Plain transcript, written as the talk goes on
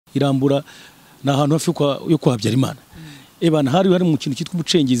irambura na ahantu hafi yo kwa Habyarimana ebana hari mu kintu cyitwa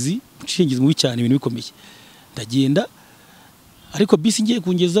umucengezi mubi cyane ibintu bikomeye ndagenda ariko bisi ngiye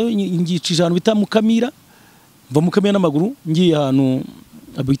kungezaho ngicije ahantu bita Mukamira mva Mukamira n'amaguru ngiye ahantu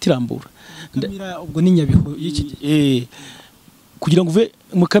abitirambura Mukamira ubwo ni Nyabihu y'iki gihe kugira ngo uve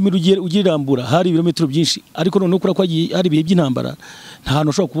Mukamira ugirambura hari ibirometero byinshi ariko none ukura ko hari ibihe by'intambara nta hantu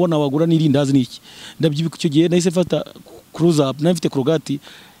ushobora kubona wagura n'irindazi n'iki ndabyibuka icyo gihe nahise fata cruise up nafite colgate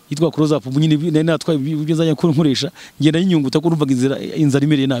yitwa close up nyine natwaye ibyo nzanya nkoresha ngenda yinyunguta ko urumva inzara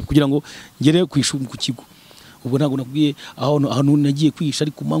imereye nabi kugira ngo ngere ku ishuri ku kigo ubwo ntago nakubwiye ahantu nagiye kwisha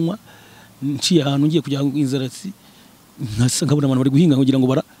ari kumanywa nciye ahantu ngiye kujya inzara nkabona abantu bari guhinga kugira ngo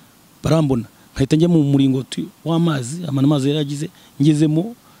barambona nkahita njya mu muringoti w'amazi amazi yaragize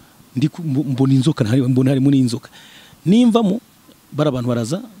ngezemo mbona inzoka harimo n'inzoka nimvamo abantu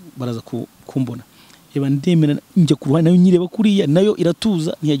baraza kumbona eba ndemera njya ku ruhande nayo nyireba kuriya nayo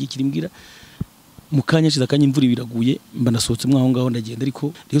iratuza ntiyagikira imbwira mukanya shiza kanya imvura biraguye mba nasohotse mwaho ngaho ndagenda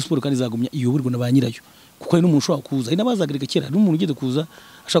ariko Rayon Sports kandi izagumya iyoborwa na ba nyirayo kuko ari n'umuntu ushobora kuza ina bazagarika kera n'umuntu ugeze kuza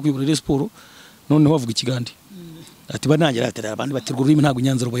ashaka kuyobora Rayon Sports noneho bavuga ikigande ati banangira ati abandi baterwa ururimi ntago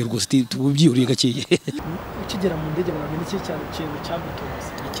nyanza rubaye rwose tubyiyuriye gakeye ukigera mu ndege mwamenye iki cyane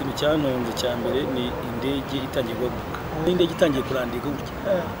cyagutoza ikintu cyanonze cya mbere ni indege itangiye guhaguruka indege itangiye kurandiga gutya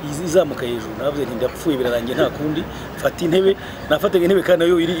izamuka hejuru navuze nti ndapfuye birarangiye nta kundi fata intebe nafataga intebe kandi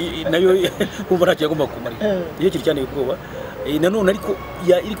nayo kumva ntacyo yagomba kumara iyo kiri cyane ubwoba nanone ariko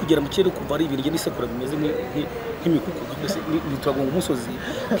iri kugera mu kirere kumva ari ibintu n'isekura bimeze nk'imikuku byose nitwagonga umusozi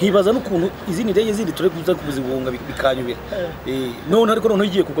nkibaza n'ukuntu izindi ndege zindi turi kuza kubuzibunga bikanyubera none ariko none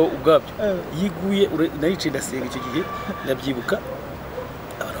igiye kugwa ubwabyo yiguye nayice ndasenga icyo gihe ndabyibuka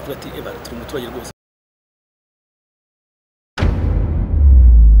abantu bavuga ati turi umuturage rwose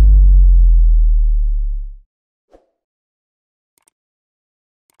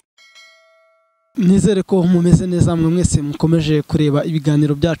nizere ko mumeze neza mwe mwese mukomeje kureba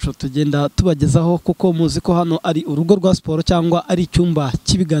ibiganiro byacu tugenda tubagezaho kuko muzi ko hano ari urugo rwa siporo cyangwa ari icyumba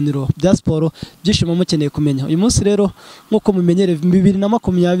cy'ibiganiro bya siporo byishimo mukeneye kumenya uyu munsi rero nkuko mumenyere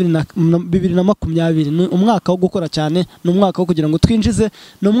 2020 ni umwaka wo gukora cyane ni umwaka wo kugira ngo twinjize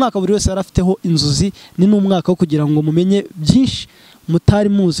ni umwaka buri wese yarafiteho inzuzi ni n'umwaka wo kugira ngo mumenye byinshi mutari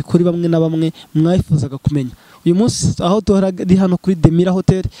muzi kuri bamwe na bamwe mwayifuzaga kumenya uyu munsi aho duhari hano kuri Demira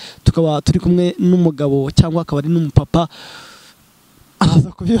Hotel tukaba turi kumwe n'umugabo cyangwa akaba ari n'umupapa araza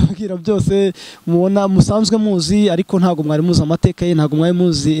kubibabwira byose mubona musanzwe muzi ariko ntago mwari muzi amateka ye ntago mwari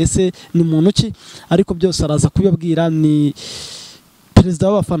muzi ese ni muntu ki ariko byose araza kubibabwira ni perezida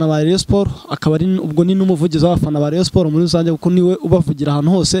w'abafana ba Rayon Sports akaba ari ubwo ni n'umuvugizi w'abafana ba Rayon Sports muri rusange kuko niwe ubavugira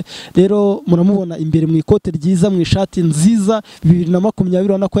ahantu hose rero muramubona imbere mu ikote ryiza mu ishati nziza 2020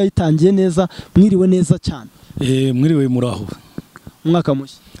 ubona ko yayitangiye neza mwiriwe neza cyane mwiriwe muraho umwaka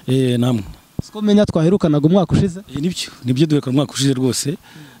mushya namwe siko menya twaherukanaga umwaka ushize nibyo duheruka umwaka ushize rwose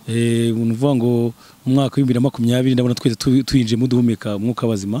unuvuga ngo umwaka wa 2020 ndabona twese tuyinje mu duhumeka umwuka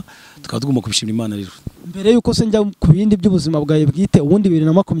bazima tukaba tugomba kubishimira Imana rero mbere yuko se njya ku bindi by'ubuzima bwawe bwite ubundi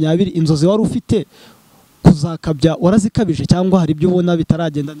 2020 inzozi wari ufite kuzakabya warazikabije cyangwa hari ibyo ubona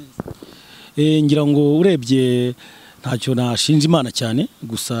bitaragenda neza ngira ngo urebye ntacyo nashinja Imana cyane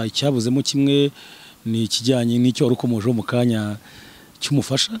gusa icyabuzemo kimwe ni ikijyanye n'icyo wari ukomojeho mu kanya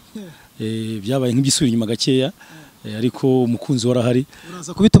cy'umufasha byabaye nk'ibyisubira inyuma gakeya ariko umukunzi warahari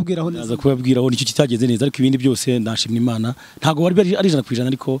uraza kubitubwiraho neza uraza kubabwiraho nicyo kitagenze neza ariko ibindi byose ndashimira Imana ntago bari ari 100%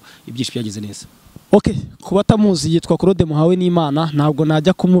 ariko ibyinshi byagenze neza Okay kuba tamuzi yitwa Claude Muhawenimana ntabwo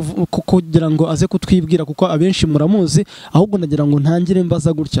najya kugira ngo aze kutwibwira kuko abenshi muramuzi ahubwo nagira ngo ntangire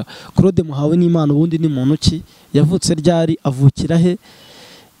mbaza gutya Claude Muhawenimana ubundi ni muntu ki yavutse ryari avukira he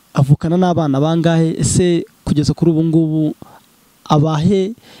avukana n'abana bangahe ese kugeza kuri ubu ngubu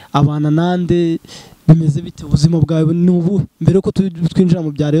abahe abana nande bimeze bite ubuzima bwawe n'ubu mbere ko twinjira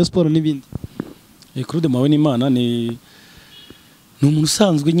mu bya Rayon Sports n'ibindi Claude Muhawenimana ni umuntu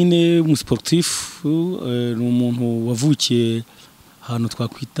usanzwe nyine umusportif ni umuntu wavukiye ahantu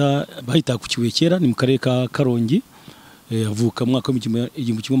twakwita bahita ku Kibuye kera ni mu karere ka Karongi avuka mu mwaka wa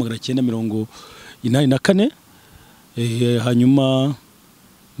 1984 hanyuma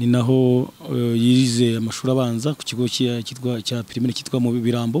ni naho yirize amashuri abanza ku kigo cya primaire cyitwa mu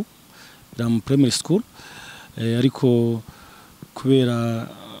Birambo Primary School ariko kubera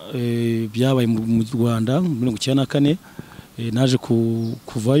byabaye mu Rwanda mu 1994 naje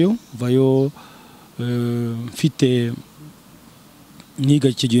kuvayo mfite niga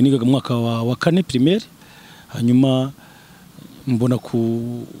ikigiye nigaga mu mwaka wa 4 primaire hanyuma mbona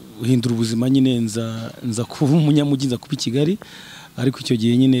kuhindura ubuzima nyine nza kuba umunyamujyi nza kuba i Kigali ariko icyo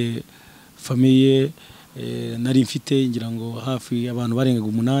gihe nyine famille nari mfite ngira ngo hafi abantu barengaga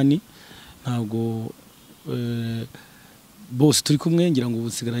 8 ntabwo bose turi kumwe ngira ngo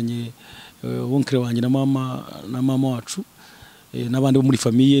busigaranye wonkere wanjye na mama wacu n'abandi bo muri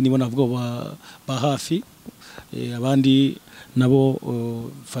famille nibo navuga ba hafi abandi nabo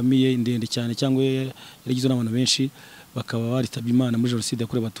famille ndende cyane cyangwa yarigizwe n'abantu benshi bakaba baritabye Imana muri Jenocide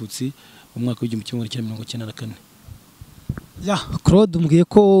yakorewe abatutsi mu mwaka w'1994. Ya Claude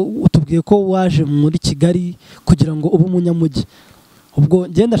utubwiye ko waje muri Kigali kugira ngo ube umunyamujyi. Ubwo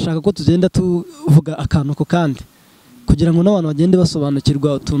ngenda ndashaka ko tugenda tuvuga akantu ko kandi kugira ngo n'abantu bagende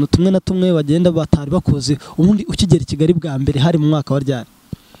basobanukirwa utuntu tumwe na tumwe bagenda batari bakoze ubundi ukigera Kigali bwa mbere hari mu mwaka wa ryari.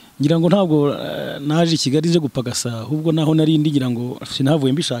 Ngira ngo ntabwo naje Kigali je gupagasa ahubwo naho nari ngira ngo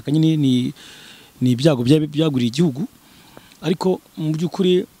sinavuye mbishaka nyine ni ibyago byaguriye igihugu ariko mu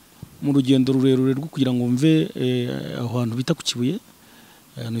byukuri mu rugendo rurerure rwo kugira ngo mve aho hantu bita ku Kibuye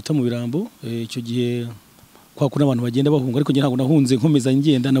ahantu bita mu Birambo icyo gihe kwa kuna abantu bagenda bahunga ariko ngira ngo nahunze nkomeza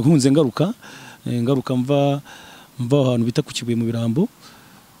ngenda nahunze ngaruka mva ahantu bita ku Kibuye mu Birambo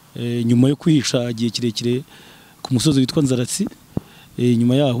nyuma yo kwihisha igihe kirekire ku musozi witwa Nzaratsi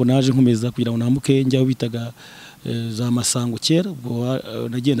nyuma yaho naje nkomeza kugira ngo nambuke njyaho bitaga za Masango kera ubwo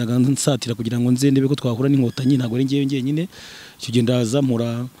nagendaga nsatira kugira ngo nze ndebe ko twahura n'inkotanyi ntago ari ngiye nyine icyo gihe ndaza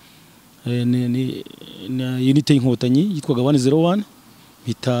mpura na unité y'inkotanyi yitwaga 101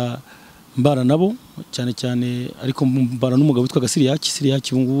 bita mbara nabo cyane ariko mbara n'umugabo witwaga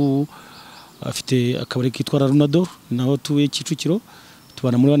Siriyaki ubu afite akabari kitwa Runador naho tuwe Kicukiro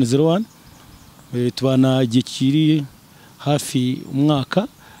tubana muri 101 tubana igihe kiri hafi umwaka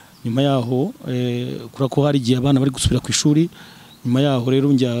nyuma yaho kurako hari igihe abana bari gusubira ku ishuri nyuma yaho rero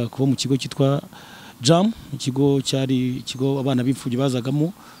njya kuba mu kigo cyitwa Jam ikigo cyari ikigo abana b'imfubyi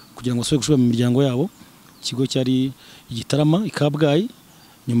bazagamo kugira ngo basubire gushora mu miryango yabo ikigo cyari Igitarama Ikabgayi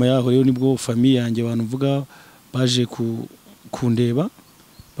nyuma yaho rero nibwo famille yanjye abantu mvuga baje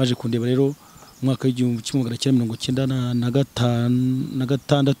kundeba rero umwaka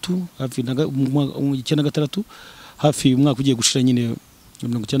w'1996 hafi 1996 hafi umwaka ugiye gushira nyine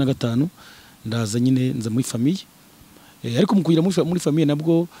 1995 ndaza nyine nza muri famille ariko mu kugira muri famille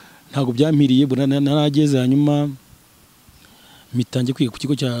nabwo ntago byampiriye narageze hanyuma mitangiye kwiga ku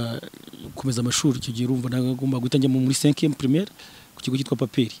kigo cya kumeza amashuri icyo gihe urumva nagomba gutangira muri 5e primaire ku kigo cyitwa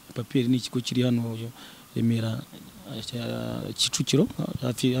Paperi ni ikigo kiri hano Remera Kicukiro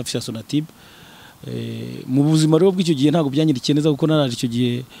hafi ya Sonatube mu buzima rero bw'icyo gihe ntago byanyirikiye neza kuko naraje icyo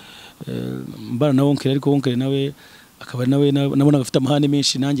gihe mbana na wonkere ariko wonkere nawe akaba nawe nabonaga afite amahane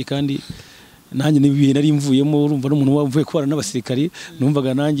menshi nanjye kandi nanjye nibihe nari mvuyemo urumva n'umuntu wavuye kubana n'abasirikari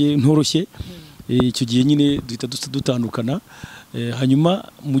numvaga nanjye ntoroshye icyo gihe nyine duhita dutandukana hanyuma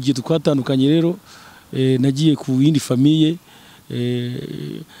mu gihe twatandukanye rero nagiye ku yindi famille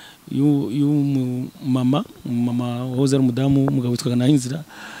mama wahoze ari umudamu umugabo witwaga Nahinzira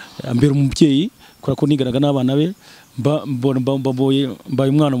ambera umubyeyi kora ko nigaraga n'abana be mbaye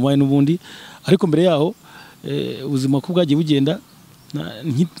umwana mubaye n'ubundi ariko mbere yaho ubuzima ko bwagiye bugenda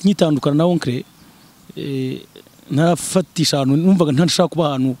nkitandukana na onkre narafatisha ahantu numvaga ntashaka kuba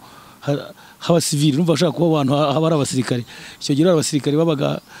ahantu haba civil numvaga nshaka kuba ahantu haba ari abasirikare icyo gihe abasirikare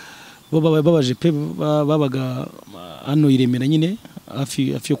babaje pe babaga hano iremera nyine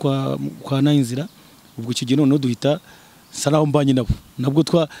hafi yo kwa Nahinzira ubwo icyo gihe noneho duhita sanaho mbanye nabwo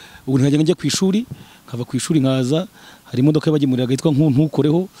ubu nkajya njya ku ishuri nkava ku ishuri nkaza hari imodoka yabagemuriraga yitwa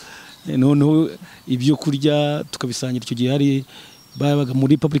ntukoreho noneho ibyo kurya tukabisangira icyo gihe hari babaga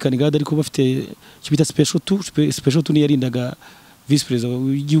muri Republican Guard ariko bafite icyo bita special 2 ni yarindaga vice president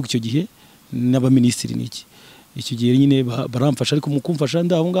w'igihugu icyo gihe n'abaministiri niki icyo gihe nyine baramfasha ariko mu kumfasha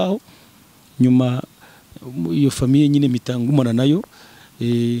ndaho ngaho nyuma iyo famille nyine mitangumana nayo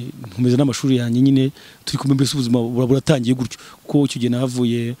nkomeza n'amashuri yanjye nyine turi kumwe mbese ubuzima buratangiye gutyo kuko icyo gihe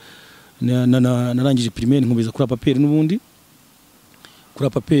nahavuye narangije primaire nkomeza kuri Paperi n'ubundi kuri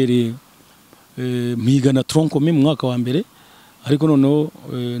Paperi mpiga na troncome mu mwaka wa mbere ariko noneho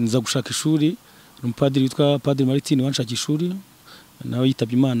nza gushaka ishuri umupadiri witwa Padiri Martin wanshaka ishuri nawe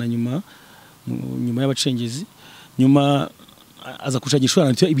yitabye Imana nyuma y'abacengezi nyuma aza gushaka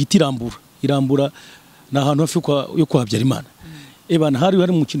ishuri irambura na ahantu hafi yo kwabyara Imana ebana hari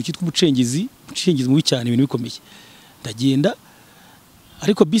mu kintu cyitwa umucengezi mubi cyane ibintu bikomeye ndagenda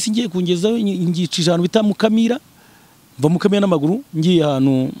ariko bisi ngiye kungezaho ngicisha ahantu bita Mukamira mva Mukamira n'amaguru ngiye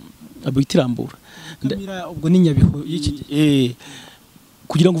ahantu abitirambura Mukamira ubwo ni Nyabihu y'iki gihe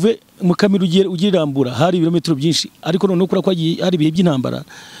kugira ngo uve Mukamira ugirambura hari ibirometero byinshi ariko noneho kura ko hari ibihe by'intambara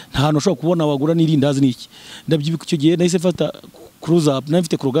nta hantu ushobora kubona wagura n'irindazi niki ndabyibuka icyo gihe nahise fata cruise up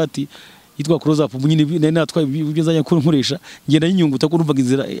nafite colgate yitwa close up nyine natwaye ibyo nzanya ko nkoresha ngenda yinyunguta ko numvaga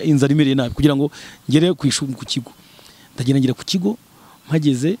inzara imereye nabi kugira ngo ngere ku ishuri ku kigo ndagenda ngira ku kigo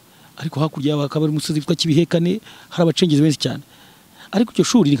mpageze ariko hakurya hakaba ari umusozi witwa Kibihekane hari abacengezi benshi cyane ariko icyo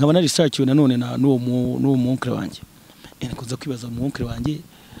shuri nkaba na research nanone na n'uwo munkre wanjye nakoza kwibaza munkre wanjye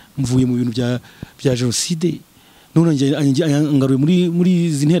mvuye mu bintu bya Jenocide none ngaruye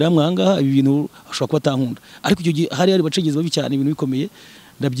muri zintera hamwe ahangaha ibi bintu ashobora kuba atankunda ariko icyo gihe hari bacengezi babi cyane ibintu bikomeye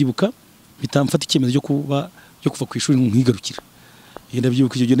ndabyibuka bitamfata icyemezo cyo kuva ku ishuri nkigarukira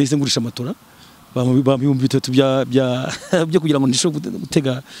ndabyibuka icyo gihe nahise ngurisha amatora bamibumbi bitatu byo kugira ngo ndisho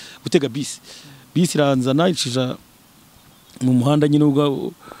gutega bisi iranzana icija mu muhanda nyine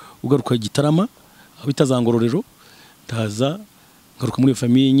ugaruka Gitarama aho bitazangororero ndaza ngaruka muri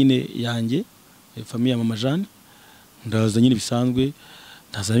famille nyine yanjye famille ya mama Jeanne ndaza nyine bisanzwe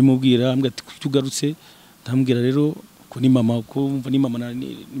ndaza bimubwira ambwa ati kugarutse ndambwira rero ko ni mama ni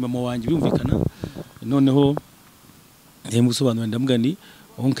mama wanjye birumvikana noneho musobanura ndambwa ni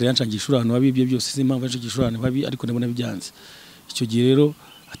onkre yancangisha urano babibye byose simpamva yancangisha urano babi ariko ndabona byanze icyo gihe rero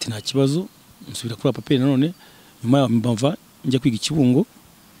ati nta kibazo nsubira kuri papere none nyuma ya mbamva njya kwiga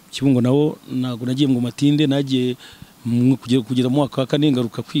Kibungo nawo nago nagiye ngo matinde nagiye kugera mu mwaka wa 4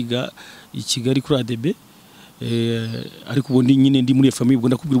 ngaruka kwiga i Kigali kuri ADB ariko ubundi nyine ndi muri famille ubwo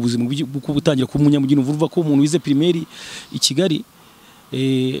ndakubwira ubuzima bwo butangira ku munyamugino vuba ko umuntu wize primaire i Kigali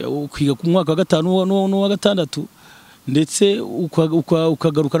kwiga ku mwaka wa 5 no wa 6 ndetse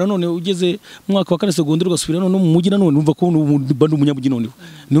ukagaruka none ugeze mu mwaka wa 4 secondaire ugasubira none mu mujyi none umva ko bandu umunyamugino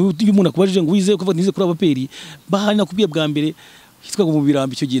niwe umuntu akubajije ngo wize kuva nize kuri abaperi bahana kubiye bwa mbere hitwa ngo mu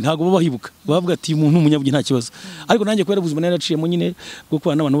birambi icyo gihe ntago babahibuka bavuga ati umuntu umunyamugino nta kibazo ariko nanjye kubera ubuzima naraciyemo nyine bwo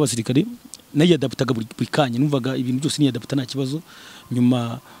kubana n'abantu b'abasirikare nayo adaptaga buri kanya numvaga ibintu byose ni adapta nta kibazo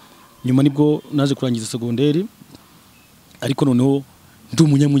nyuma nibwo naje kurangiza secondaire ariko noneho ndi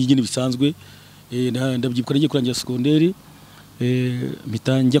umunyamugino bisanzwe ndabyibuka nagiye kurangiza secondaire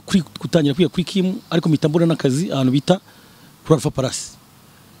mitanja gutangira kwiga kuri Kim ariko mitambona n'akazi ahantu bita kuri Alpha Palace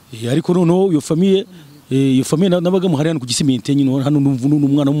ariko noneho iyo famille nabaga mu hariya ku Gisimenti nyine hano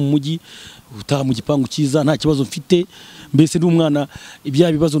n'umwana mu mujyi utaha mu gipangu cyiza nta kibazo mfite mbese ndi umwana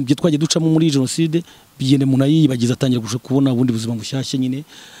ibya bibazo bye twagiye ducamo muri Jenocide bigende mu nayibagiza atangira kubona ubundi buzima bushyashye nyine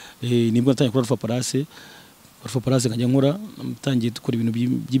nibwo natangiye kuri Alpha Palace nkajya nkora mtangiye dukora ibintu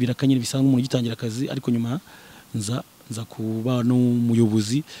by'ibiraka nyine bisanzwe umuntu gitangira akazi ariko nyuma nza kuba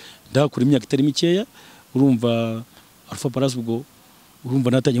n'umuyobozi ndakora imyaka itari mikeya urumva Alpha Palace ubwo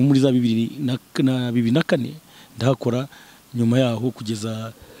urumva natangiye muri za 2004 ndakora nyuma yaho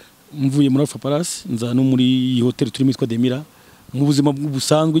kugeza mvuye muri Alpha Palace nza no muri hotel turimo yitwa Demira mu buzima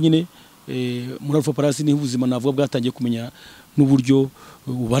busanzwe nyine muri Alpha Palace ni ubuzima navuga bwatangiye kumenya n'uburyo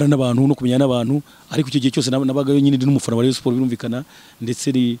ubara n'abantu no kumenya n'abantu ariko icyo gihe cyose nabaga nyine ndi n'umufana wa Rayon Sports birumvikana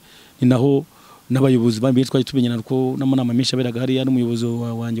ndetse ni naho n'abayobozi bambiye twaje tumenyana ko n'amanama menshi aberaga hari n'umuyobozi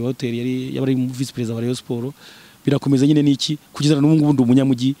wanjye wa hotel yari vice president wa Rayon Sports birakomeza nyine niki kugeza n'ubu ngubu ndi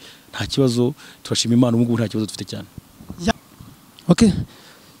umunyamujyi nta kibazo turashima Imana ubu ngubu nta kibazo dufite cyane okay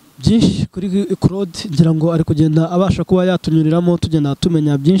byinshi kuri Claude ngira ngo ari kugenda abasha kuba yatunyuriramo tugenda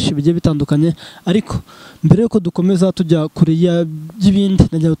tumenya byinshi bigiye bitandukanye ariko mbere yuko dukomeza tujya kure y'ibindi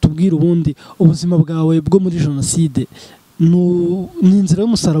najya tubwira ubundi ubuzima bwawe bwo muri Jenocide ni inzira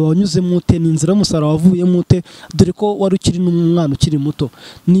y'umusaraba wanyuzemo ute ni inzira y'umusaraba wavuyemo ute dore ko wari ukiri n'umwana ukiri muto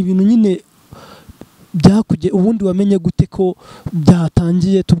ni ibintu nyine byakujye ubundi wamenye gute ko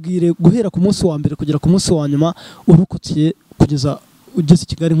byatangiye tubwire guhera ku munsi wa mbere kugera ku munsi wa nyuma urokotse kugeza ugeze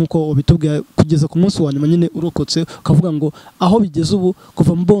Kigali nkuko ubitubwiye kugeza ku munsi wa nyuma nyine urokotse ukavuga ngo aho bigeze ubu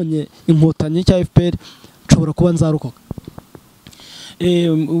kuva mbonye inkotanyi cya FPR nshobora kuba nzarokoka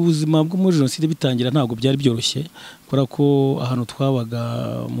ubuzima bwo muri Jenocide bitangira ntabwo byari byoroshye kubera ko ahantu twabaga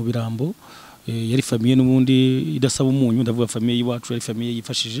mu Birambo yari famille n'ubundi idasaba umunyu ndavuga famille yiwacu yari famille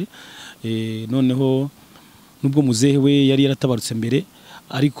yifashije noneho nubwo muzehe we yari yaratabarutse mbere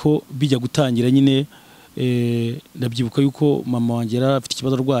ariko bijya gutangira nyine ndabyibuka yuko mama wanjye yari afite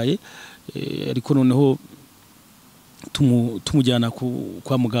ikibazo arwaye ariko noneho tumujyana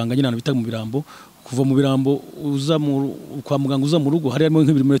kwa muganga nyine bita mu Birambo kuva mu Birambo uza kwa muganga uza mu rugo hari harimo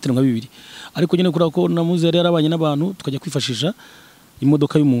nk'ibirometero nka 2 ariko nyine kuri ko namuze yari yarabanye n'abantu tukajya kwifashisha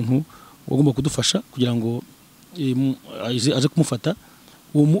imodoka y'umuntu wagomba kudufasha kugira ngo aje kumufata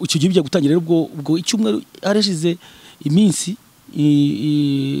icyo gihe bijya gutangira rero ubwo icyumweru arashize iminsi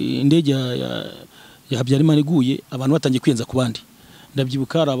indege ya Habyarimana iguye abantu batangiye kwiyenza ku bandi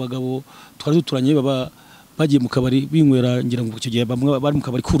ndabyibuka hari abagabo twari duturanye bagiye mu kabari binywera ngira ngo icyo gihe bamwe bari mu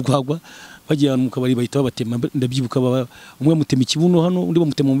kabari kurwagwa bagiye mu kabari bahita babatema ndabyibuka umwe mutema ikibuno hano undi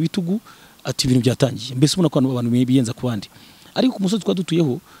bamutema mu bitugu ati ibintu byatangiye mbese ubona ko abantu biyenza ku bandi ariko ku musozi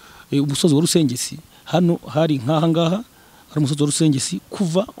twadutuyeho umusozi wa Rusengesi hano hari nkaha ngaha hari umusozi wa Rusengesi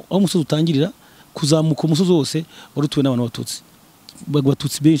kuva aho umusozi utangirira kuzamuka umusozi wose warutuwe n'abantu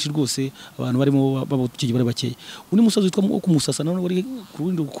batutsi benshi rwose abantu barimo babukije bari bakeye undi musozi witwa ku Musasa none wari ku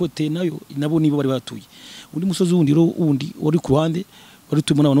rundi kote nabo nibo bari batuye undi musozi wundi wari ku ruhande wari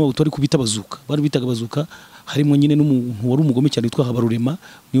tumo n'abantu bari kubita bazuka bari bitaga bazuka harimo nyine n'umuntu wari umugome cyane witwa Habarurema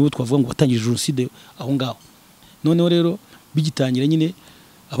niwe twavuga ngo watangije Jenocide aho ngaho noneho rero bigitangira nyine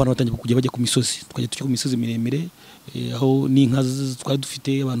abantu batangiye kujya bajya ku misozi twajya tujya ku misozi miremire aho n'inka twari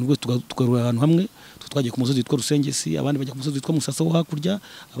dufite abantu bose tugarura ahantu hamwe twagiye ku musozi witwa Rusengesi abandi bajya ku musozi witwa Musasa wo hakurya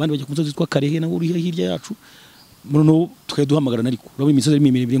abandi bajya ku musozi witwa Karehe nawo uri hirya yacu noneho tukajya duhamagarana ariko urabona imisozi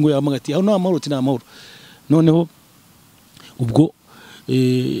miremire ngo yamagati aho nta mahoro tina amahoro noneho ubwo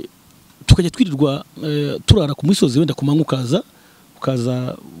tukajya twirirwa turara ku misozi wenda ku manywa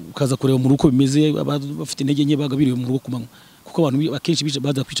ukaza kureba mu ruko bimeze bafite intege nke bagabiriwe mu rugo ku manywa kuko abantu akenshi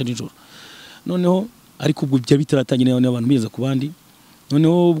baza kwica nijoro noneho ariko ubwo bya bitaratangira n'abantu biza ku bandi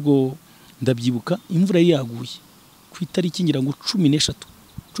noneho ubwo ndabyibuka imvura yari yaguye ku itariki ngira ngo 13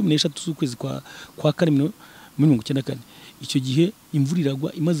 z'ukwezi kwa kane muri 1994 icyo gihe imvura iragwa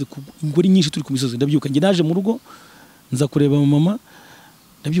imaze kugwa ingori nyinshi turi ku misozi ndabyibuka nge naje mu rugo nza kureba mama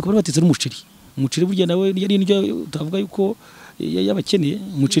ndabyibuka bari batetse umuceri burya nawe yari indyo utavuga yuko yabakeneye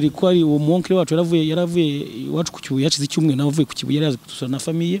umuceri ko ari uwo monkere wacu yaravuye iwacu ku Kibuye yacize icyumwe navuye ku Kibuye yaraza kutusura na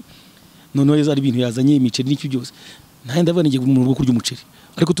famille noneho yari ibintu yazanye imiceri n'icyo byose ntahe ndabona ngiye mu rugo kurya umuceri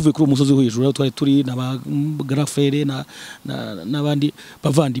ariko tuvuye kuri uwo musozi wo hejuru twari turi na grafere n'abandi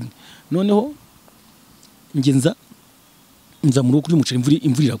bavandimwe noneho ngenza mu rugo kurya umuceri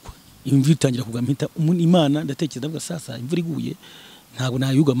imvura iragwa imvura itangira kugwa mpita Imana ndatekereza ndavuga sasa imvura iguye ntabwo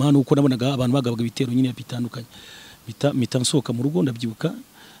nayugama hano uko nabonaga abantu bagabaga ibitero nyine bitandukanye mita nsohoka mu rugo ndabyibuka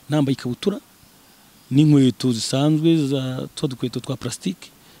nambaye ikabutura n'inkweto zisanzwe za dukweto twa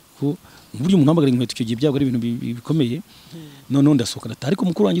plastique ko buryo umuntu amagara inkweto icyo gihe byaba ari ibintu bikomeye noneho ndasohoka ariko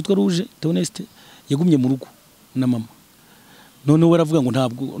mukuru wanjye twa Rouge Theoneste yagumye mu rugo na mama noneho waravuga ngo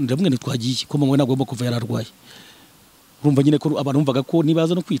ntabwo ndamwe ntitwagiye ko mama ntabwo agomba kuva yararwaye urumva nyine ko abantu bumvaga ko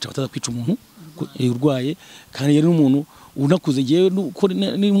nibaza no kwica batazakwica umuntu urwaye kandi yari n'umuntu unakuze ngiye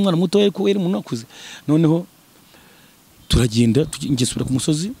ni umwana muto ariko yari umuntu unakuze noneho turagenda ngesura ku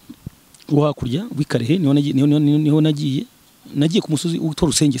musozi wo hakurya w'Ikarehe niho nagiye ku musozi witwa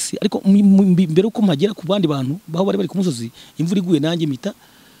Rusengesi ariko mbere uko mpagera ku bandi bantu baho bari ku musozi imvura iguye nanjye mita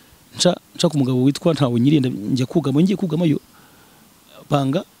nca ku mugabo witwa ntawe nyirenda njya kugamayo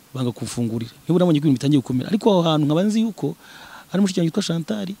banga kufungurira niba nabonye ko bitangiye gukomera ariko aho hantu nkabanzi yuko ari mushiki witwa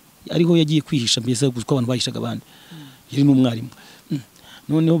Chantal ariho yagiye kwihisha mbese kuko abantu bahishaga abandi yari n'umwarimu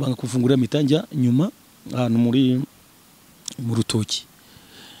noneho banga kufungurira mitanja nyuma ahantu mu rutoki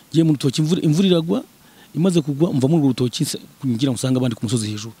giye mu rutoki imvura iragwa imaze kugwa mva muri rutoki ngira usanga abandi ku musozi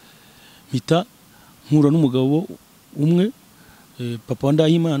hejuru mita nkura n'umugabo umwe papa wa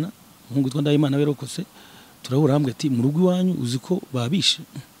Ndahimana umuhungu witwa Ndahimana werokose turahura hamwe ati mu rugo iwanyu uzi ko babishe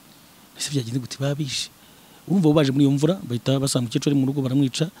ese byagenze gute babishe urumva baje muri iyo mvura bahita basanga umukecuru mu rugo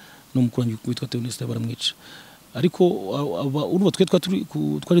baramwica no mukuru wanjye witwa Theoneste baramwica ariko urumva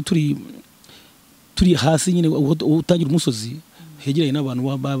twari turi hasi nyine utangira umusozi hegereye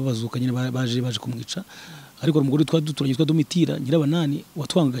n'abantu babazuka nyine baje kumwica ariko umugore twaduturanye twa Domitira nyirabanani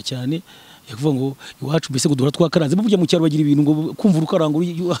watwangaga cyane yakuvuga ngo iwacu mbese gudura twakaranze burya mu cyaro bagira ibintu ngo kumva urukarango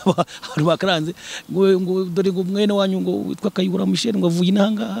abantu bakaranze ngo dore ngo mwene wanyu ngo witwa Kayihura Michel ngo avuye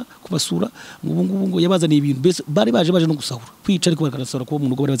inanga kubasura ngo ubu ngo yabazaniye ibintu mbese bari baje no gusahura kwica ariko bakarasura ko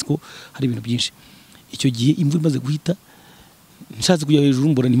mu rugo bari bazi ko hari ibintu byinshi icyo gihe imvura imaze guhita nshatse kujya hejuru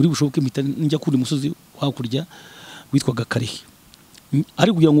mbona ni muri bushoboke mpita njya kuri musozi hakurya witwaga Karehe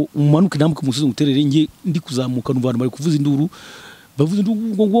ari kugira ngo umanuke namwe ku musozi muterere nge ndi kuzamuka n'abantu bari kuvuza induru bavuze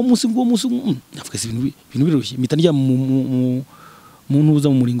ngo uwo munsi navuga ibintu biroshye mpita njya mu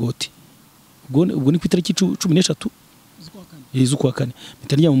ntuza mu muringoti ubwo ni ku itariki 13 z'ukwa kane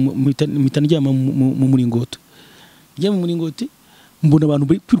mpita njya mu muringoti njya mu muringoti mbona abantu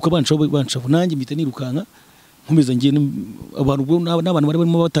bari kwiruka bancaho nanjye mpita nirukanka nkomeza ngiye abantu n'abantu bari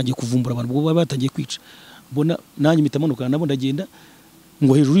barimo batangiye kuvumbura abantu bari batangiye kwica mbona nanjye mpita manuka nabo ndagenda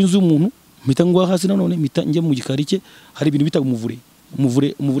ngo hejuru y'inzu y'umuntu mpita ngwa hasi none mpita njya mu gikari cye hari ibintu bita umuvure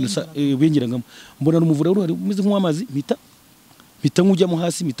bengerangamo mbona n'umuvure uri umeze nk'amazi mpita nkujyamo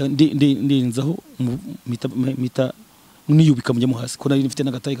hasi mpita ndenzaho mpita niyubika mujyamo hasi ko nari mfite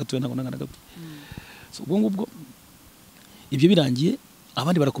n'agatayi gatoya ntabwo nangana so ubwo ngubwo ibyo birangiye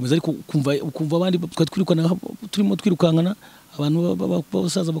abandi barakomeza ariko kumva abandi turimo twirukankana abantu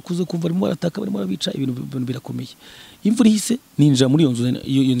basaza bakuze kumva barimo barataka barimo barabica ibintu birakomeye imvura ihise ninjira muri iyo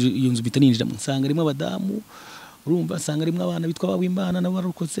nzu bita ninjira nsanga arimo abadamu urumva nsanga rimwe abana bitwa Muhawenimana nabo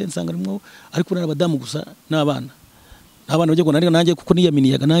barokotse, nsanga rimwe ariko n'abadamu gusa n'abana bajya ko nanjye kuko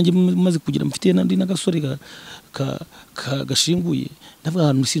niyaminiyaga nanjye maze kugira mfite nandi n'agasore gashinguye ndavuga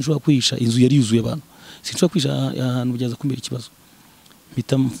ahantu sinshobora kwihisha, inzu yari yuzuye abantu, sinshobora kwihisha ahantu byaza kumbera ikibazo,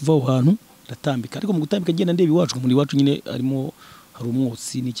 mpita mva aho hantu ndatambika. Ariko mu gutambika ngenda ndeba iwacu, muri iwacu nyine hari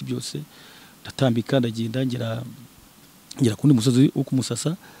umwotsi n'iki byose, ndatambika ndagenda ngera kundi musozi wo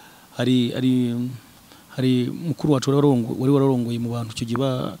kumusasa, hari mukuru wacu wari wararongoye mu bantu icyo gihe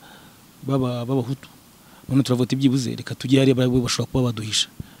b'abahutu, none turavuga ibyibuze reka tujye hari bashobora kuba baduhisha.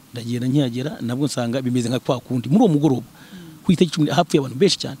 Ndagenda nkihagera nabwo nsanga bimeze nka kwa kundi muri uwo mugoroba ku itariki 10 hapfuye abantu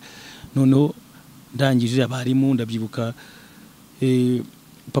benshi cyane. Noneho ndangije abarimu ndabyibuka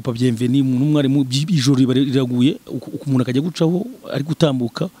papa Bienveni n'umwarimu ijoro riraguye, umuntu akajya gucaho ari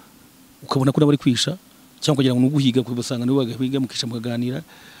gutambuka ukabona ko nabari kwisha cyangwa kugira ngo nuguhiga kubasanga nibo bagahiga mukisha mukaganira.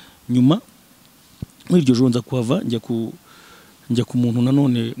 Nyuma muri iryo joro nza kuhava njya ku muntu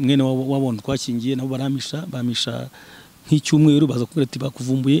nanone mwene wabona twakingiye, nabo bamisha nk'icyumweru, baza kubwira ati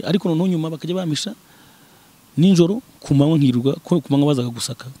bakuvumbuye, ariko noneho nyuma bakajya bamisha ninjoro ku manywa nkirirwa, ku manywa bazaga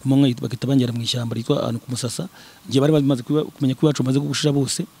gusaka, ku manywa bakita bangera mu ishyamba ritwa ahantu ku Musasa. Ngiye bari bamaze kumenya ko iwacu bamaze gushira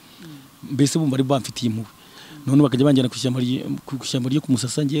bose, mbese bumva ari bamfitiye impuhwe, none bakajya bangera ku ishyamba ryo ku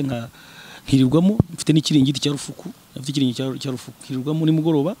Musasa. Ngiye nkirirwamo, mfite n'ikiringiti cya rufuku, afite ikiringiti cya rufuku, nkirirwamo ni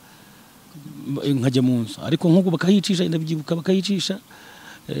mugoroba nkajya mu nzu. Ariko nk'uko bakayicisha, ndabyibuka bakayicisha,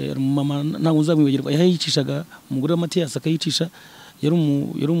 mama ntabwo nzamwibagirwa, yayicishaga umugore wa Matiyasi akayicisha,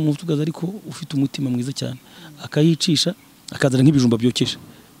 yari umutugaza ariko ufite umutima mwiza cyane, akayicisha akazana nk'ibijumba byokeje,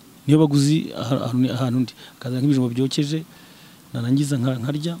 niyo baguzi ahantu ndi, akazana nk'ibijumba byokeje narangiza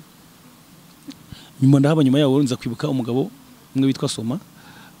nkarya. Nyuma yawo nza kwibuka umugabo umwe witwa Soma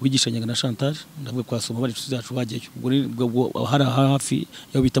wigishanyaga na Chantal, ndavuga kwa Soma bari tuzi yacu bajyayo, ubwo hari hafi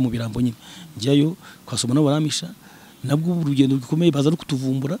yaho bita mu Birambo nyine, njyayo kwa Soma nabo baramisha, nabwo urugendo rukomeye, baza no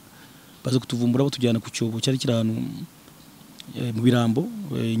kutuvumbura batujyana ku cyobo cyari kiri ahantu mu Birambo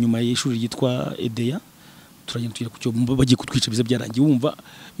nyuma y'ishuri ryitwa Edeya. Turagenda tugera ku cyobo, bagiye kutwica biza byarangiye. Wumva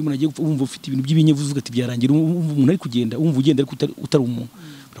umuntu agiye wumva ufite ibintu by'ibinyevu uvuga ati byarangiye, umuntu ari kugenda wumva ugenda ariko utari umuntu,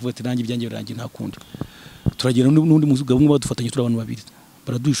 uravuga ati nanjye byanjye birangiye nta kundi. Turagenda n'undi muzugabo umwe badufatanye turi abantu babiri,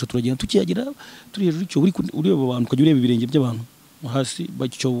 baraduhisha. Turagenda tukiyagera turi hejuru y'icyobo, ureba abantu ukajya ureba ibirenge by'abantu hasi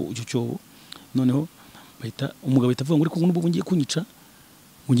icyo cyobo. Noneho umugabo ahita avuga ngo ariko n'ubu ngiye kunyica,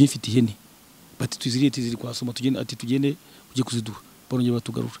 ngo ngiye mfite ihene, bati tuziri kwa Soma, tugende ujye kuziduha. Barongera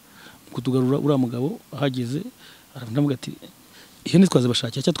kutugarura uriya mugabo ahageze aravuga ati ihene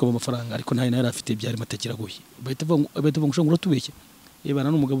twazibashakira cyangwa twaba amafaranga, ariko nta yari afite, byari matekera goye. Bahita bavuga ngo uratubeshya.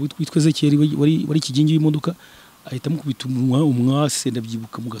 Yebana n'umugabo witwa Ezekiel wari ikigingi y'imodoka, ahita mukubita umwase,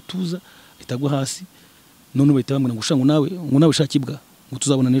 ndabyibuka mu gatuza, ahita agwa hasi. None bahita bamwira ngo ushango nawe shakibwa ngo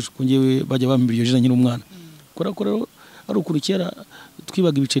tuzabona nejo, ko ngewe bajya bambira iyo nyine umwana. Kora ari ukuri kera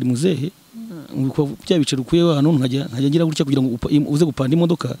twibaga ibiceri muzehe, bya biceri ukuye hano nkajya ngira gutya kugira ngo uze gupanda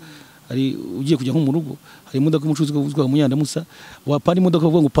imodoka. Ari ugiye kujya nko mu rugo, hari imodoka umucuruzi uvuzwa Munyanda Musa, wapanda imodoka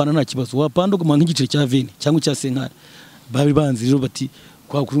uvuga ngo upanda nta kibazo, wapanda uguma nk'igiceri cya 20 cyangwa cya 50. Bari banzi rero bati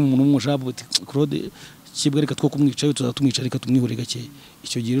kwa kuri umuntu w'umushabo bati Claude kibwa reka two kumwicayo tuzatumwica reka tumwihore gake.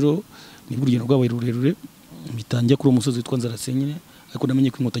 Icyo gihe rero ni burugendo rwabaye rurerure, bitangiye kuri umusozi witwa Nzara senyine, ariko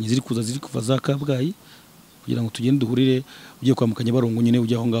namenye ko inkotanyi ziri kuva za Kabgayi kugira ngo tugende duhurire, ugiye kwamukanya Barongo nyine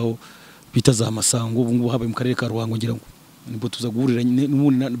ujya aho ngaho bita za Masango, ubu ngubu habaye mu karere ka Ruhango ngira ngo nibwo tuza guhurira nyine.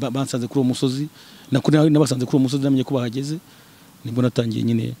 Bansanze kuri uwo musozi, nabasanze kuri uwo musozi, namenye ko bahageze, nibwo natangiye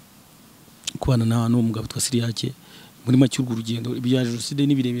nyine kubana n'uwo mugabo twa Siriyake. Muri make urwo rugendo ibya Jenocide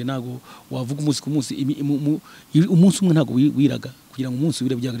n'ibirebire ntago wavuga umunsi ku munsi, umunsi umwe ntago wiraga kugira ngo umunsi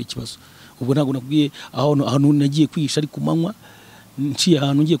wire byaga ikibazo. Ubwo ntago nakubwiye ahantu nagiye kwihisha ari ku manywa, nciye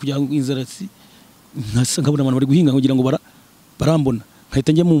ahantu ngiye kujya inzaratsi, nkabona abantu bari guhinga kugira ngo barambona,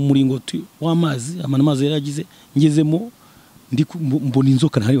 nkahita njya mu muringoti w'amazi, amazi yaragize, ngezemo mbona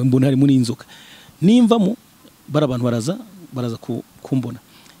inzoka, mbona harimo n'inzoka, nimvamo abantu baraza kumbona.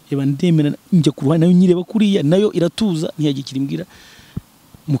 Eba ndemera njya ku ruhande nayo nyireba kuriya, nayo iratuza ntiyagikira imbwira.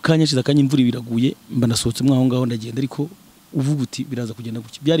 Mu kanya shiza kanya imvura biraguye, mba nasohotse mwaho ngaho ndagenda, ariko uvuga uti biraza kugenda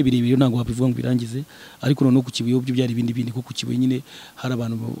gutya. Byari birebire ntabwo wabivuga ngo birangize, ariko noneho ku Kibuye byo byari ibindi, kuko ku Kibuye nyine hari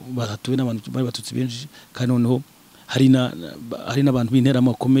abantu bahatuwe n'abantu bari batutsi benshi, kandi noneho hari n'abantu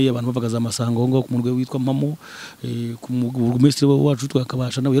b'interama bakomeye, abantu bavaga za Masango aho ngaho ku murwe witwa Mamo, ku burugumesitiri wacu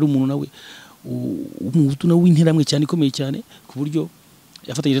twakabasha, nawe yari umuntu nawe umuhutu nawe w'interamwe cyane ikomeye cyane, ku buryo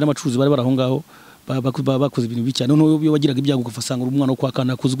yafatanyije n'abacuruzi bari baraho ngaho bakoze ibintu bibi cyane. Noneho iyo wagiraga ibyago ugasanga umwana wo kwa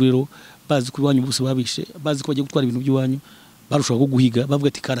kana akuzwe, rero bazi ko iwanyu bose babishe, bazi ko bagiye gutwara ibintu by'iwanyu, barushaho guhiga bavuga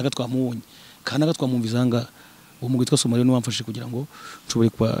ati kana gatwamubonye, kana gatwamumviza ngaha. uwo mugwi witwa Somaliya ni wamfashije kugira ngo nshobore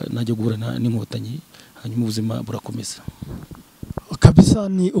kwa najya guhura n'inkotanyi hanyuma ubuzima burakomeza. Kabisa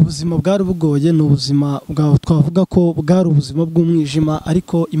ni ubuzima bwari bugoye, ni ubuzima bwa twavuga ko bwari ubuzima bw'umwijima,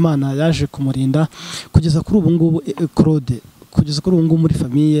 ariko Imana yaje kumurinda kugeza kuri ubu ngubu. Claude, kugeza kuri ubu ngubu muri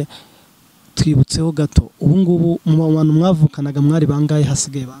famiye twibutseho gato, ubu ngubu mu bantu mwavukanaga mwari bangahe,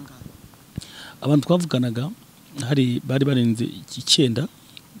 hasigaye bangahe? Abantu twavukanaga bari barenze 9,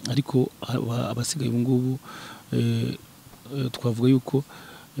 ariko abasigaye ubu ngubu twavuga yuko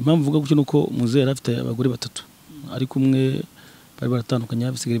impamvu vuga gutyo nuko muzera afite abagore 3, ariko umwe bari baratandukanye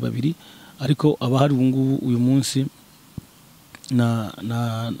abasigaye 2, ariko abahari ubu ngubu uyu munsi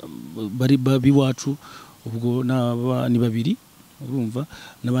bari biwacu ubwo ni 2, urumva,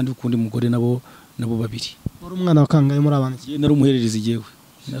 nabandi ukundi mugore nabo 2. Wari umwana wakangaye muri abantu? Nari umuhererezi jewe,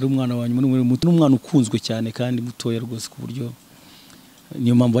 nari umwana wanyu n'umwana ukunzwe cyane kandi mutoya rwose ku buryo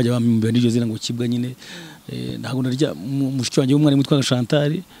niyo mpamvu bajya bamwimba n'iryo zina ngo kibwa nyine. Ntago narya mushiki wanjye w'umwana witwa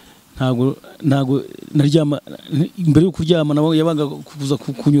Chantal, ntago naryama imbere yo kuryama nawe yabaga kuza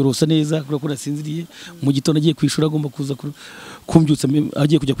kunyorosa neza kuko nasinziriye. Mu gitondo agiye kwishura agomba kuza kumbyutsa,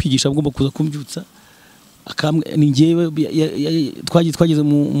 agiye kujya kwigisha agomba kuza kumbyutsa. Ni ngewe twageze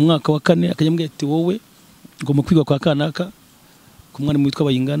mu mwaka wa 4 akajya ati wowe ngomba kwiga kwa kanaka ku mwana witwa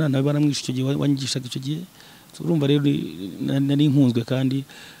Bayingana, nawe baramwisha icyo gihe wanyigishaga icyo gihe. Urumva rero nari nkunzwe kandi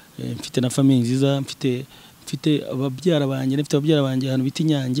mfite na famille nziza, mfite ababyara banjye hano bita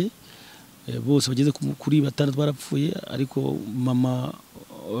Inyange, bose bageze kuri 5 barapfuye, ariko mama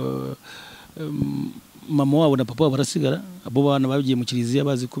wabo na papa wabo barasigara. Abo bana bagiye mu kiliziya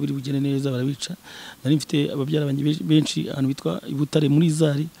bazi ko biri bugene neza barabica. Nari mfite ababyara banjye benshi ahantu bitwa Ibutare muri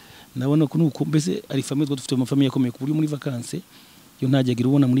Zari, nabona ko nuko mbese ari famille dufite mu famille yakomeye ku buryo muri vacances yo ntajyagira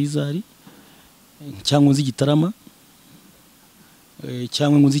ubona muri Zari cyangwa nzi Gitarama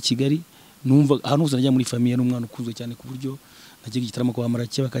cyangwa nzi Kigali. Numva ahantu hose najya muri famille n'umwana ukunzwe cyane ku buryo nagiye Gitarama kwa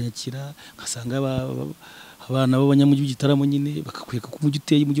Marake bakanyakira, ngasanga abana b'abanyamujyi Gitarama nyine bakakweka ku mujyi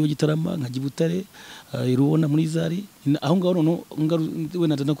uteye mu gihe Gitarama nka Gibutare irubona muri Zari. Aho ngaho no we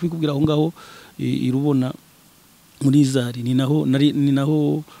natanda kubikubwira aho ngaho irubona muri Zari ni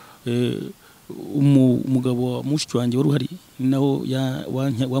naho umugabo wa mushiki wanjye wari uhari, ni naho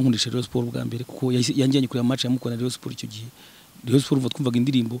wankundisha Rayon Sports bwa mbere kuko yanjyanye kuri match yamukona Rayon Sports icyo gihe. Rayon Sports twumvaga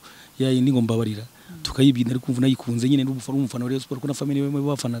indirimbo yayindi ngo mbabarira tukayibyina, ariko kumva nayikunze nyine n'umufana wa Rayon Sports ko na family we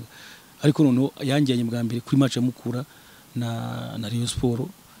bafanaga, ariko noneho yanjyanye bwa mbere kuri match yamukura na Rayon Sports.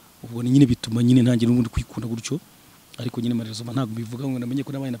 Ubwo nyine bituma nyine ntangira n'ubundi kwikunda gutyo, ariko nyine marezo ntabwo bivuga ngo namenye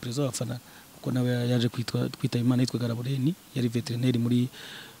ko nabaye na president w'abafana kuko nawe yaje kwita Imana yitwa Garaboreni, yari veterinary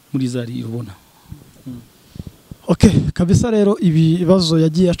muri Zari irubona. Okay, kabisa rero ibibazo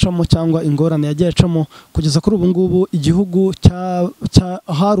yagiye acamo cyangwa ingorane yagiye acamo kugeza kuri ubu ngubu igihugu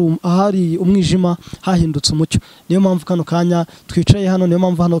ahari umwijima hahindutse umucyo. Niyo mpamvu kano kanya twicaye hano, niyo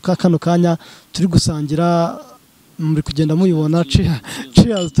mpamvu kano kanya turi gusangira, muri kugenda muyibona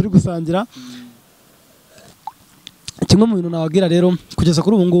cheers turi gusangira. Kimwe mu bintu nawagira rero kugeza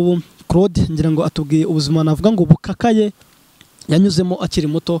kuri ubu ngubu Claude, ngira ngo atubwiye ubuzima navuga ngo bukakaye yanyuzemo akiri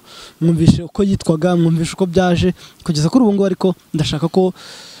muto. Mwumvishe uko yitwaga, mwumvishe uko byaje kugeza kuri ubu ngubu, ariko ndashaka ko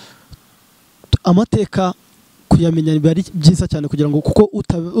amateka kuyamenya bari byiza cyane kugira ngo kuko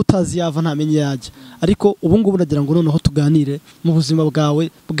utazi yava ntamenye yajya. Ariko ubu ngubu nagira ngo noneho tuganire mu buzima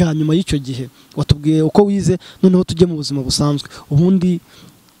bwawe bwa nyuma y'icyo gihe. Watubwiye uko wize, noneho tujye mu buzima busanzwe. Ubundi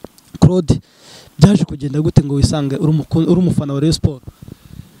Claude, byaje kugenda gute ngo wisange uri umufana wa Rayon Sports?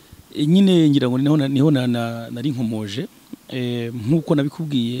 Nyine ngira ngo niho nari nkomoje, nkuko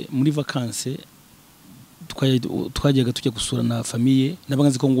nabikubwiye muri vacances twajyaga tujya gusura na famille,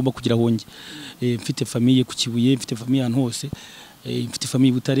 nabangaze ko ngomba kugira honge. Mfite famille ku Kibuye, mfite famille ahantu hose, mfite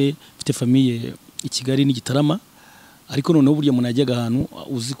famille Butare, mfite famille i Kigali ni Gitarama, ariko noneho burya umuntu yajyaga ahantu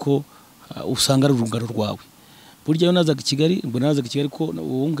uzi ko usanga ari urungano rwawe. Burya yo nazaga i Kigali, ubwo nazaga i Kigali ko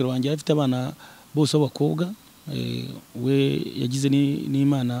uwungere wanjye afite abana bose b'abakobwa, we yagize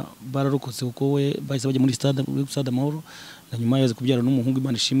n'Imana bararokotse kuko we bahise bajya muri stade Amahoro, na nyuma yaje kubyara n'umuhungu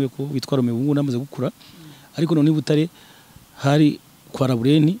Imana ishimwe ko witwa Romeo, ubu namaze gukura. Ariko none Butare hari kwa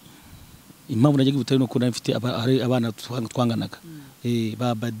Rabureni, impamvu najyaga Butare no kuko mfite abana twanganaga,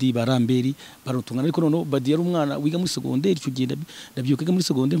 ba Badi baramberi barutungana. Ariko none Badi yari umwana wiga muri secondaire, icyo gihe ndabyukaga muri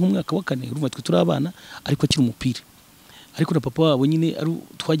secondaire nk'umwaka wa 4, urumva twe turi abana ariko akiri umupira. Ariko na papa wabo nyine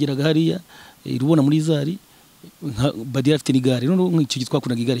twageraga hariya irubona muri Zari, Badi afite n'igare, none nk'icyo gihe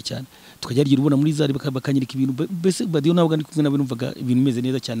twakundaga igare cyane, tukajya rubona muri Zari bakanyereka ibintu. Bese Badi nabwo ndi kumwe nawe numvaga ibintu bimeze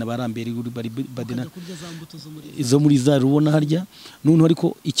neza cyane, barambere bari Badina izo muri Zari rubona harya. None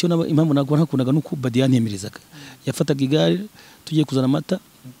ariko icyo impamvu nagwa ntakundaga nuko Badi yantemerezaga, yafataga igare tugiye kuzana amata,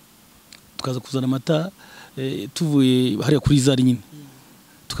 tukaza kuzana amata tuvuye hariya kuri zari nyine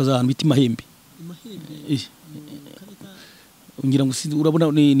tukaza ahantu bita Mahembe ngira ngo urabona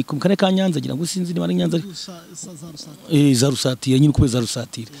ni ku kane ka Nyanza ngira ngo sinzi niba ari Nyanza za rusatira nyine kubera za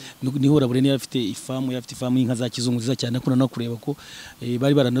rusatira niho urabona niyo afite ifamu y'inka za kizungu ziza cyane akuna no kureba ko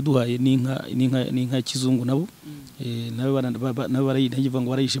bari baranaduhaye n'inka kizungu nabo nabo barayiva ngo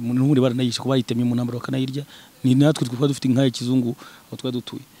barayishe mu ntumure baranayishe ko bayitemye mu ntambara bakanayirya ni natwe twari dufite inka ya kizungu aho twari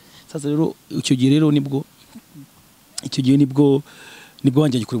dutuye sasa rero icyo gihe rero nibwo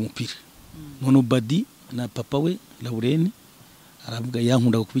wanjye kuri umupira none Badi na papa we Laurene aravuga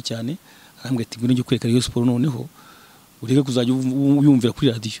yankundaga kubi cyane arambwira ati ngwino njye kwereka Rayon Sports noneho ureke kuzajya uyumvira kuri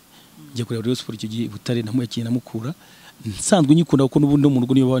radio njye kureba Rayon Sports icyo gihe Butare namuyakiye namukura nsanzwe nyikunda kuko n'ubundi mu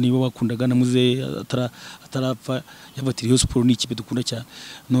rugo niba bakundaga namuze atarapfa yavatira Rayon Sports ni ikipe dukunda cyane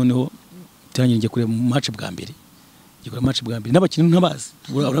noneho tangiye njye kureba match bwa mbere n'abakinnyi ntabazi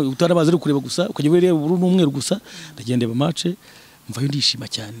utarabazi ari kureba gusa ukajya ureba buru n'umweru gusa ndagendeba match mvayo ndishima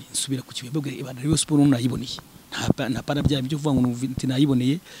cyane nsubira ku kibuga mbabwira ibana Rayon Sports nayiboneye nta para bya byo kuvuga ngo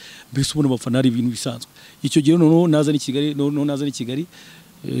nayiboneye mbese ubona abafana ari ibintu bisanzwe icyo gihe noneho naza ni Kigali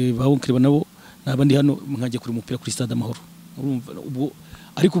bahukireba nabo nabandi hano nkajya kuri umupira kuri stade Amahoro urumva ubwo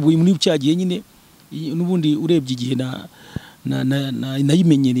ariko ubwo muri cyagiye nyine n'ubundi urebye igihe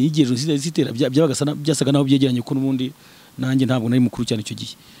nayimenyereye igihe Jenocide zitera byasaga naho byegeranye ko n'ubundi nanjye ntabwo nari mukuru cyane icyo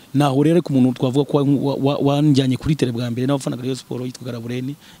gihe naho rero ku muntu twavuga ko wanjyanye kuri tele bwa mbere n'abafana Rayon Sports yitwaga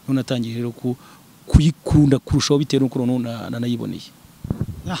Laurene niho natangiye rero kuyikunda kurushaho bitewe n'uko nanayiboneye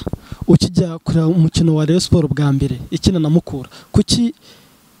ukijya kureba umukino wa Rayon Sports bwa mbere ikina na Mukura kuki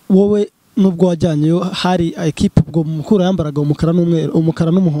wowe nubwo wajyanyeyo hari equipe ubwo Mukura yambaraga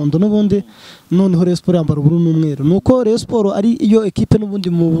umukara n'umuhondo n'ubundi noneho Rayon Sports yambara ubururu n'umweru nuko Rayon Sports ari iyo equipe n'ubundi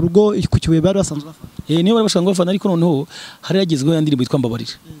mu rugo ku Kibuye bari basanzwe bafana niyo bari basanzwe bafana ariko noneho hari yagezweho ya ndirimbo yitwa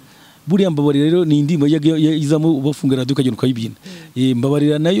Mbabarira buriya Mbabarira rero ni indirimbo izamo bafunga radio ukagenda ukayibina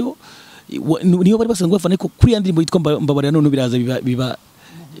Mbabarira nayo niyo bari basanzwe bafana ariko kuri ya ndirimbo yitwa Mbabarira none biraza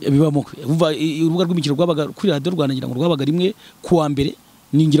bibamo urubuga rw'imikino rwabaga kuri radio Rwanda ngira ngo rwabaga rimwe kuwa mbere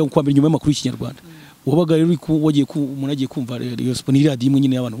ningira ngo kwambira nyuma y'amakuru y'Ikinyarwanda wabaga rero wagiye umuntu agiye kumva Rayon Sports ni radio imwe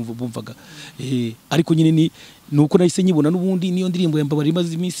nyine y'abantu bumvaga ariko nyine nuko nahise nyibona n'ubundi niyo ndirimbo ya Mbabarira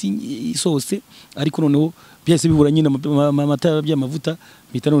imaze iminsi isose ariko noneho byahise bibura nyine amata by'amavuta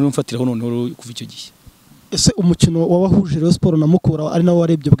mpita noneho mfatiraho noneho kuva icyo gihe ese umukino wabahuje Rayon Sports na Mukura ari nawo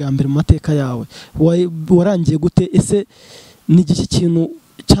warebye bwa mbere mu mateka yawe warangiye gute ese ni iki kintu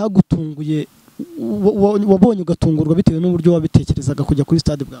cyagutunguye wabonye ugatungurwa bitewe n'uburyo wabitekerezaga kujya kuri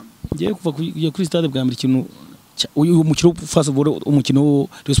stade bwa mbere ngiye kuva kuri stade bwa mbere ikintu uyu mukino fast ball umukino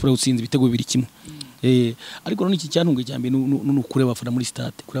Rayon Sports utsinze ibitego 2-1 ariko none iki cyantunguye cyane no kureba abafana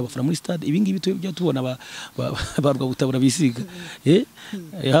muri stade ibi ngibi byo tubona barwa gutabura bisiga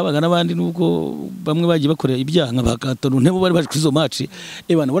habaga nabandi nubwo bamwe bagiye bakorera ibyaha nk'abakatano ntebo bari baje kuri zo match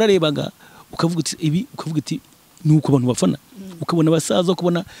bana wararebaga ukavuga uti nuko abantu bafana ukabona abasaza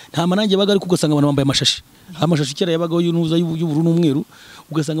ukabona nta manange baga ariko ugasanga abantu bambaye amashashi kera yabagaho yunuza y'ubururu n'umweru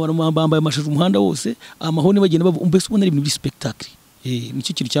ugasanga abantu bambaye amashashi umuhanda wose amahone bagenda mbese ubona ari ibintu byi spectacle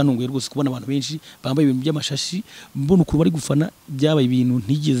nicyo kintu cyantunguye rwose kubona abantu benshi bambaye ibintu by'amashashi mbona uko bari gufana byabaye ibintu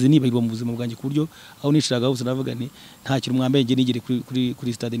ntigeze nibagirwa mu buzima bwanjye ku buryo aho nishiraga hose navuga nti nta kintu mwambaye nge nigere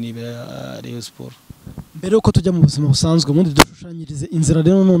kuri stade niba Rayon Sports mbere uko tujya mu buzima busanzwe mundi dushushanyirize inzira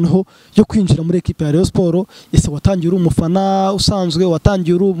rero noneho yo kwinjira muri equipe ya Rayon Sports ese watangiye uri umufana usanzwe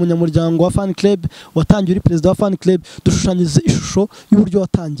watangiye uri umunyamuryango wa fan club watangiye uri president wa fan club dushushanyirize ishusho y'uburyo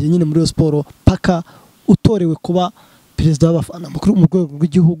watangiye nyine muri Rayon Sports paka utorewe kuba perezida w'abafana mu rwego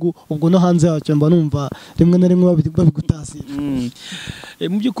rw'igihugu ubwo no hanze yacyo mba numva rimwe na rimwe babigutasira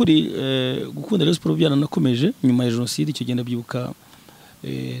mu by'ukuri gukunda Rayon Sports byaranakomeje nyuma ya Jenocide icyo genda byibuka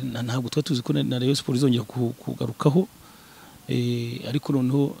ntabwo tuzi ko na Rayon Sports izongera kugarukaho ariko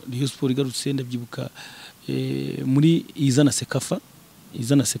noneho Rayon Sports igarutse ndabyibuka muri izana sekafa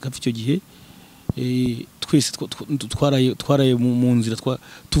icyo gihe twese twaraye mu nzira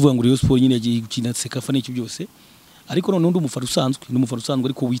tuvuga ngo Rayon Sports nyine yagiye gukina sekafa n'icyo byose ariko noneho umufana usanzwe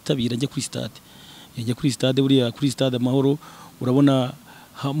ariko witabira njya kuri stade buriya kuri stade Amahoro urabona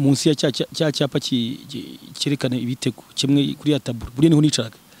munsi ya cyapa cyerekana ibitego kimwe kuri ya taburo buriya niho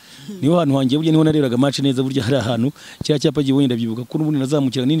nicaga niho hantu hangiye buriya niho nareraga match neza burya hari ahantu cyapa gibonye ndabyibuka ko n'ubundi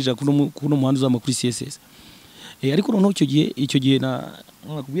nazamukira ninjira kuno muhanda uzama kuri CSS ariko noneho icyo gihe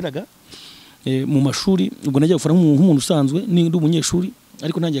nakubwiraga mu mashuri ubwo najya gufara nk'umuntu usanzwe ndi umunyeshuri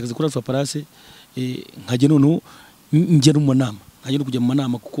ariko nangiye akazi kuri Alpha Palace nkajya noneho njya mu manama nkajya no kujya mu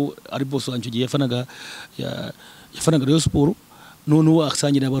manama kuko ari boss wanje giye yafanaga Rayon Sports noneho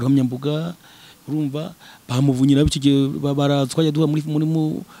asangira abaruhamyambuga urumva bamuvunyira bicyo gihe barazwajya duha muri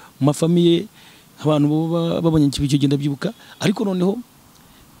mu mafamiye abantu babonye icyo genda byibuka ariko noneho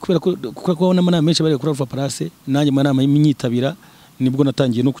kubera ko n'amanama menshi bari kuri Alpha Place nanjye manama y'imyitabira nibwo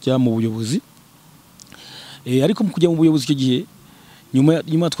natangiye no kujya mu buyobozi ariko mu kujya mu buyobozi icyo gihe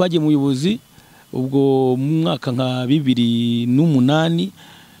nyuma twagiye mu buyobozi ubwo mu mwaka nka 2008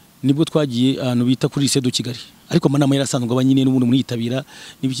 nibwo twagiye ahantu bita kuri Lycée de Kigali ariko amanama yarasanzwe abanyine n'ubundi muri yitabira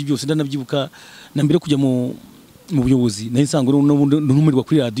n'ibiki byose ndanabyibuka na mbere kujya mu buyobozi nayo nsangwe n'umumirwa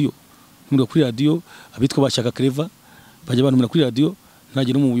kuri radio abitwa bashaka Clever bajya bantumira kuri radio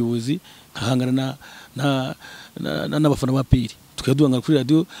ntagiye no mu buyobozi nkahangana n'abafana ba Peri tukaduhangana kuri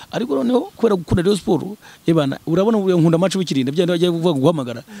radio ariko noneho kubera gukunda Rayon Sports ebana urabona nkunda match w'ikirinda byandi bagiye kuvuga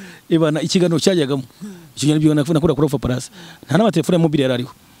guhamagara ebana ikiganiro cyajyagamo ikiganiro byo nakora kuri Alpha Place nta n'amatelefone ya mobile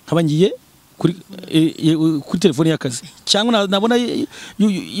yarariho nkabangiye kuri telefone y'akazi cyangwa nabona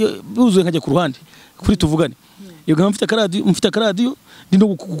buzuye nkajya ku ruhande kuri tuvugane yego mfite akaradio ndindo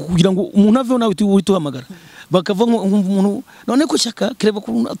kugira ngo umuntu aveho nawe tuhamagara bakava umuntu none ko shaka kireba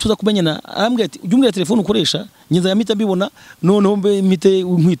tuza kumenyana arambwira ati ujye umwira telefone ukoresha nyiza yamita mbibona noneho mite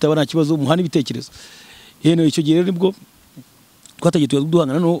nkwita bana kibazo muhana ibitekerezo yeno icyo gihe rero nibwo twatagiye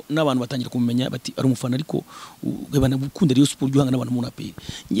duhangana n'abantu batangira kumenya bati ari umufana ariko bana gukunda Rayon Sports duhangana n'abantu mu naperi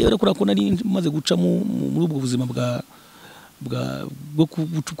ngiye rero ko nari maze guca muri ubwo buzima bwo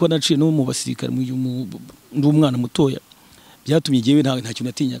gucukwa naciye no mu basirikare ndi umwana mutoya byatumye giyewe nta kintu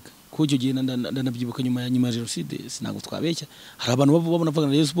natinyaga ko icyo gihe ndanabyibuka nyuma ya Genocide sinago twabeshya hari abantu babona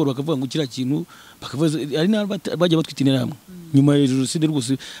vugana Rayon Sports bakavuga ngo kira kintu bakavuza ari bajya batwitinira hamwe nyuma ya Genocide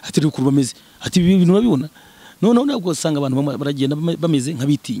rwose atari uko bameze ati ibintu babibona noneho nabwo usanga abantu baragenda bameze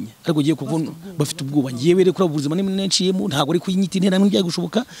nk'abitinya ariko giye kuko bafite ubwoba ngiye bere kuri ubuzima n'enciyemo ntago ari kuyinyita intera namwe byaje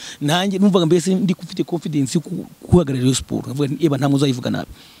gushoboka nanjye numvaga mbese ndi kufite confidence kuhagarara Rayon Sports avuga eba nta muzayivuga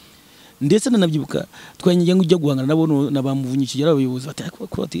nabi ndetse nanabyibuka twanyiye ngo ujya guhangana nabo nabamuvunyikije abayobozi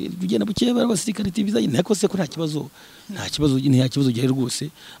bati ugenda buke barabasirikare bizaye ntako se ko nta kibazo gihe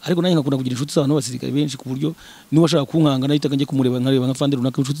rwose ariko nanjye nkakunda kugira inshuti z'abantu basirikare benshi ku buryo niba ashaka kunkanga nahitaga njye kumureba nkareba nka fande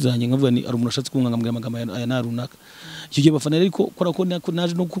runaka inshuti zanjye nkavuga ni ari umuntu ashatse kunkanga mbwira amagambo aya na runaka icyo gihe bafana ariko kora ko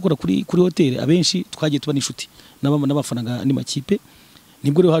naje no gukora kuri hotel abenshi twagiye tuba inshuti n'abafanaga andi makipe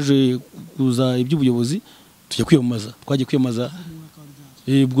nibwo rero haje kuza iby'ubuyobozi tujya twagiye kwiyamaza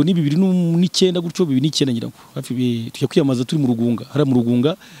ubwo ni 2009 gutyo 2009 ngira ngo hafi tujya kwiyamaza turi mu rugunga hari mu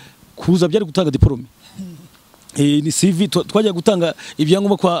rugunga kuza byari gutanga diplome ni CV twajya gutanga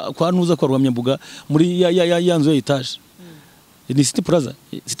ibyangombwa kwa ntuza kwa Ruhamyambuga muri yanzu ya etage ni City Plaza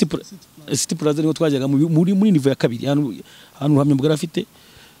niho twajyaga muri niveau ya kabiri hano Ruhamyambuga afite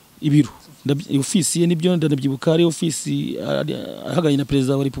ibiro ofisi ye nibyo ndanabyibuka ari ofisi ahaganye na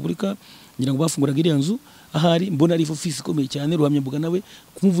president wa Republika ngira ngo bafunguraga iriya nzu ahari mbona ari ofisi ikomeye cyane Ruhamyambuga nawe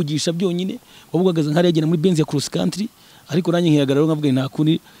kumuvugisha byonyine wabugagaza nkari yagenda muri Benz ya cross country ariko nanjye nkihagarara nkavuga nta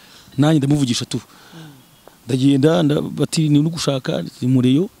kundi nanjye ndamuvugisha tu ndagenda bati ni gushaka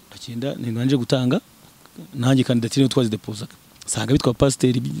mureyo ndagenda nanje gutanga nanjye kandidatire twazi deposaga sanga bitwa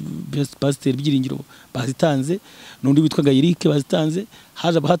pasteur byiringiro bazitanze nundi witwa Gayirike bazitanze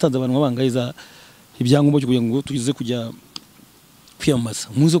haje abahatanze abantu abangayiza ibyangombwa cyo kugira ngo tugize kujya kwiyamaza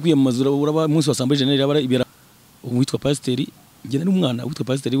muzo kwiyamaza uraba munsi wasambaye general abara ibera witwa pasteur ngena n'umwana witwa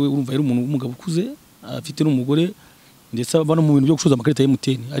pasteur we urumva yari umuntu w'umugabo ukuze afite n'umugore ndetse abana mu bintu byo gucuza amakarita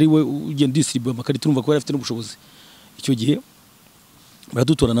y'MTN ari we ugenda distribute amakarita urumva ko yari afite n'ubushobozi icyo gihe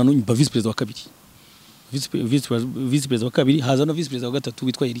baradutorana no vice president wa kabiri vice president wa kabiri haza no vice president wa gatatu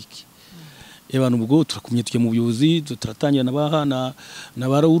witwa Eric abantu ubwo turakumye tujya mu buyobozi turatangira na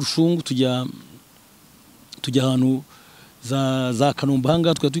bara urushungu tujya ahantu za Kanombe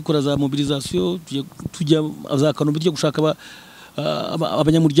hanga twikora za mobilisation tujya za Kanombe tujya gushaka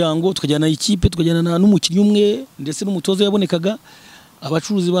abanyamuryango tukajyana ikipe tukajyana n'umukinnyi umwe ndetse n'umutoza yabonekaga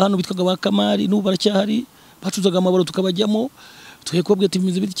abacuruzi ba hano bitwaga ba Kamari n'ubu baracyahari bacuzaga amabaro tukabajyamo twekobwe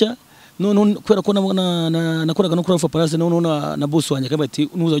timize bitya none kwera ko nakoraga no kuri Alpha Place none na boss wanje kabati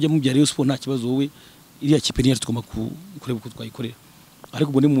nuza ujya mu bya Rayon Sports nta kibazo wowe iriya kipe niyo tugomba kureba uko twayikorera ariko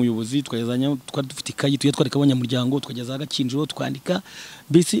ubwo ni mu muyobozi twagezanya twari dufite ikayi tuye twareka abanyamuryango tukageza agakinjiro twandika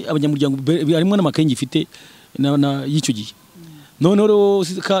mbese abanyamuryango harimo n'amakayi ngifite y'icyo gihe none rero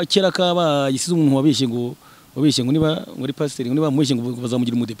kera kaba yisize umuntu wabeshye ngo niba muri pasteur ngo niba muheshye ngo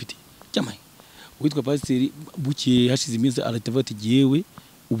bazamugira umudepite cyamaye witwa pasteur bukiye hashize iminsi aratavuga ati yewe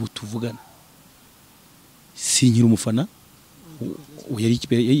ubu tuvugana sinyira umufana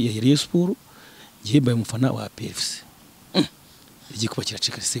yari Rayon Sports yembaye umufana wa PFC igiye kuba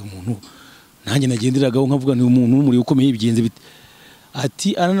kiraceka se umuntu nanjye nagenderagaho nkavuga ni umuntu muri ukomeye ibigenze bite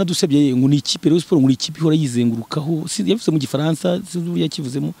ati aranadusebye ngo ni ikipe Rayon Sports ngo ni ikipe ihora yizengurukaho yavuze mu gifaransa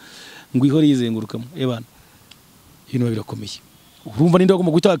yakivuzemo ngo ihora yizengurukamo ebana ibintu birakomeye urumva ninde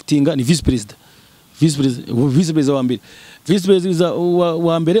agomba guhita actinga ni vice president vice president wa mbere, vice president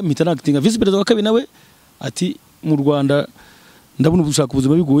wa mbere mpita nakitinga, vice president wa kabiri nawe ati mu Rwanda ndabona ubushaka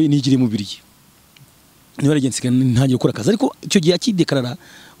ubuzima bigoye nigire mu biryi, niba agency ntangiye gukora akazi. Ariko icyo gihe akidekarara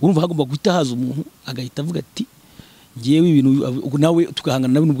urumva hagomba guhita haza umuntu agahita avuga ati ngewe ibintu nawe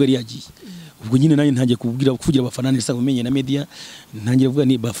tugahangana nawe nubwo yari yagiye. Ubwo nyine nanjye ntangiye kuvugira abafana nisa umenye na media, ntangiye kuvuga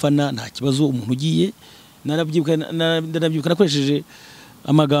ni bafana nta kibazo umuntu ugiye. Narabyibuka nakoresheje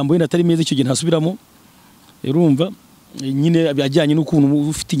amagambo yenda atari meza icyo gihe ntasubiramo, urumva nyine ajyanye n'ukuntu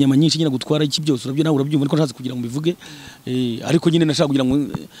ufite inyama nyinshi nyine gutwara iki byose urabyo nawe urabyumva, ariko nshatse kugira ngo mbivuge, ariko nyine nashaka kugira ngo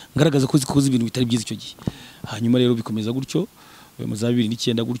ngaragaza ko zikoze ibintu bitari byiza icyo gihe. Hanyuma rero bikomeza gutyo mu za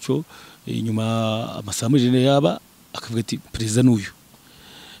 2009 gutyo, nyuma amasambu jene yaba akavuga ati president n'uyu.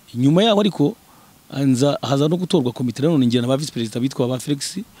 Nyuma yaho ariko haza no gutorwa komite none ngira na ba vice president bitwa ba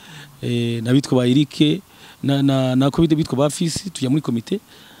Felix, na bitwa ba Eric na komite bitwa ba Fisi, tujya muri komite.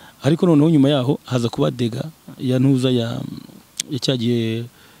 Ariko noneho nyuma yaho haza kuba dega ya ntuza ya cyagiye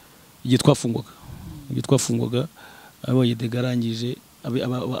twafungwaga abaye dega arangije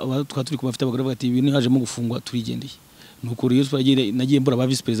twaturi kubafite abagore bagati ibintu hajemo gufungwa turigendeye. Nuko Rayon Sports nagiye mbura ba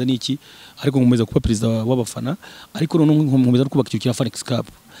vice president niki, ariko nkomeza kuba president w'abafana. Ariko noneho nkomeza kubaka icyo kira fan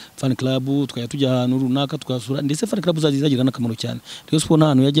club twaya tujya ahantu runaka twasura, ndetse fan club zagira n'akamaro cyane. Rayon Sports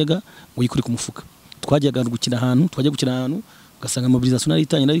ahantu yajyaga ngo yikuri ku mufuka, twajyaga gukina ahantu, twajya gukina ahantu ugasanga mobilisation ari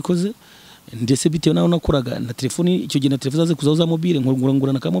itanye narikoze, ndetse bitewe naho nakoraga na telefone. Icyo gihe na telefone zaze kuzaza mobile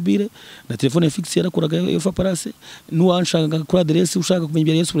ngurangurana ka mobile na telefone fixe yarakoraga yofa parase, nuwanshaka kuri adresse ushaka kumenya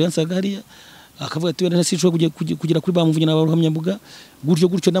ibya Rayon Sports yansaga hariya akavuga ati wenda sinshobora kugera kuri bamuvunya n'abaruhamyambuga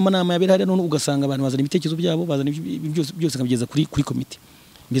gutyo n'amanama yabera hari, none ugasanga abantu bazana ibitekerezo byabo, bazana byose kabigeza kuri komite.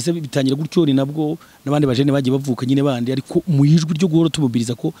 Mbese bitangira gutyo ni nabwo nabandi bajene bagiye bavuka nyine bandi, ariko mu yijwi ryo guhora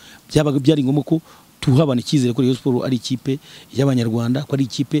tumubiriza ko byabaga byari ngombwa ko tuhabana ikizere ko Rayon Sports ari ikipe y'abanyarwanda, ko ari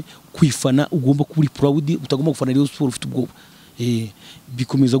ikipe kwifana ugomba kuba uri proud, utagomba gufana Rayon Sports ufite ubwoba.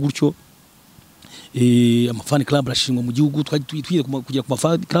 Bikomeza gutyo, amafani club arashingwa mu gihugu, twiye kugira ku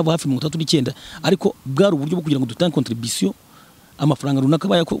mafani club hafi 39, ariko bwari uburyo bwo kugira ngo dutange contribution amafaranga runaka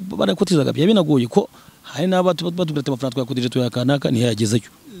barakotizaga. Bya binagoye ko hari n'abatu batubwira amafaranga twakoteje tuyakanaka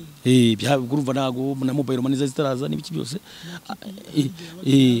ntiyagezayo. Byagurumva nago na mobile money zitaraza n'ibiki byose.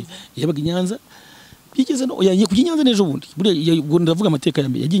 Yabaga Inyanza bigeze no yagiye kujya Inyanza n'ejo bundi, buriya ndavuga amateka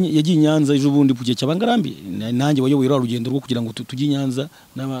yambe yagiye Inyanza ejo bundi kujya cyabangarambi, nanjye wayoboye urugendo rwo kugira ngo tujye Inyanza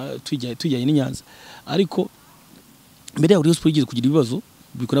tujyanye n'Inyanza. Ariko mbere ya Rayon Sports igeze kugira ibibazo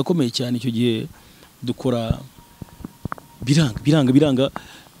bikora komeye cyane icyo gihe, dukora biranga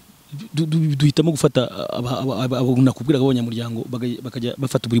duhitamo gufata nakubwira abanyamuryango bakajya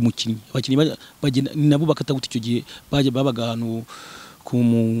bafata buri mukinnyi, abakinnyi bagenda nabo bakataguta. Icyo gihe babaga ahantu ku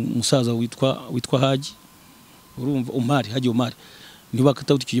musaza witwa Haji, urumva Haji Omar, niba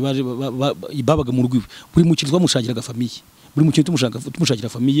bakataguta. Icyo gihe babaga mu rwiwe, buri mukinnyi twamushakiraga famiye, buri mukinnyi tumushakira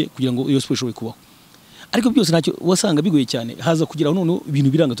famiye kugira ngo iyo sport ishobore kubaho. Ariko byose ntacyo wasanga bigoye cyane, haza kugira none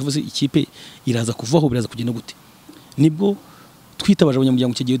ibintu biranga tuvuze ikipe iraza kuvaho, biraza kugenda gute. Nibwo twitabaje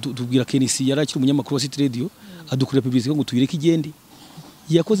abanyamuryango cyagiye tubwira KNC yarakira umunyamakuru wa City Radio adukurira publicité ngo tuyireke igende.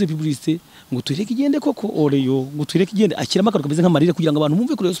 Yakoze publicité ngo tuyireke igende koko oreyo ngo tuyireke igende, akira makaro kameze nk'amarira kugira ngo abantu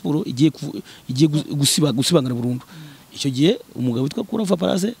bumve ko Rayon Sports igiye gusibangana burundu. Icyo gihe umugabo witwa Kurafa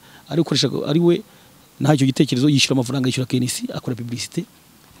Parase ari ukoresha ari we ntacyo gitekerezo, yishyura amafaranga, yishyura KNC akora publicité.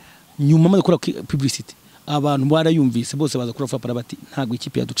 Nyuma amaze gukora publicité abantu barayumvise bose baza Kurafa Parase bati ntago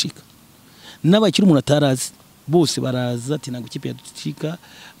ikipe yaducika. N'abakiri umuntu atarazi bose baraza ati ntago ikipe yaducika,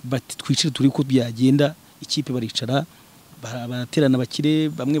 bati twicire turi ko byagenda. Ikipe baricara baraterana, bakire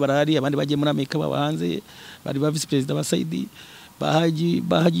bamwe barahari, abandi bagiye muri Amerika bahanze, bari ba vice president ba Saidi, bahaji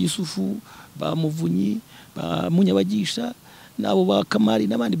Yusufu, ba Muvunyi, ba Munyabagisha, nabo ba Kamari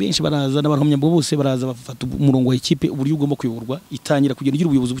n'abandi benshi baraza, n'abahamyambo bose baraza bafata umurongo wa ikipe uburyo ugomba kuyoborwa, itangira kugenda igira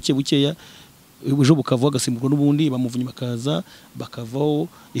ubuyobozi bukeya. Ejo bukavaho agasimburwa n'ubundi Bamuvunyi bakavaho,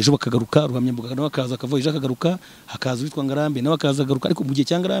 ejo bakagaruka Ruhamyambo bakaza akavaho, ejo akagaruka hakaza witwa Ngarambe nawe akaza agaruka. Ariko mu gihe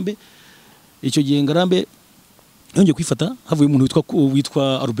cya Ngarambe, icyo gihe Ngarambe yongeye kwifata, havuye umuntu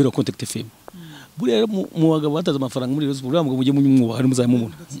witwa Albert Contact FM. Buriya mu bagabo bataza amafaranga muri Rayon Sports, uriya mugabo mujye munyumwubaha, harimo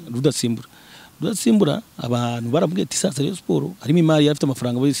umuntu rudasimbura. Abantu barambwiye ati sasa Rayon Sports harimo imari afite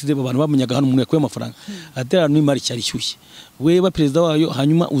amafaranga, basize abantu bamenyaga hano umuntu yakuye amafaranga atera n'imari cyari cyushye, wewe president wayo,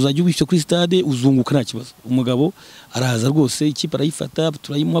 hanyuma uzajya ubishyura kuri stade uzunguka nta kibazo. Umugabo araza rwose, ikipe arayifata,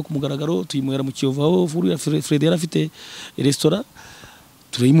 turayimuha ku mugaragaro, tuyimuhera mu Kiyovu aho Fred yari afite restaurant,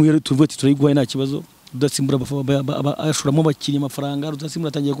 turayimuhera tuvuga ati turayiguhaye nta kibazo. Rudasimbura ashoramo abakinnyi amafaranga, Rudasimbura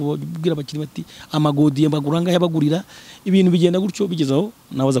atangiye kubwira abakinnyi bati amagodi baguranga yabagurira, ibintu bigenda gutyo bigezaho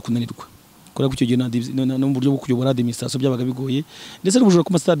nawe aza kunanirwa. kora ku cyo gihe no mu buryo bwo kuyobora administration byabaga bigoye ndetse n'ubujura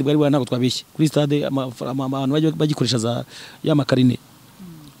ku stade bwari ntabwo twabeshye kuri stade abantu bagikoresha za ya makarine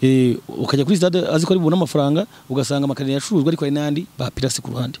ukajya kuri stade azi ko ari bubona amafaranga ugasanga amakarine yacuruzwa ariko ari nandi ba pirasi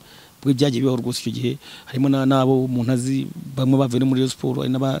ku ruhande bwe byagiye bibaho rwose icyo gihe harimo nabo umuntu azi bamwe bavuye muri Rayon Sports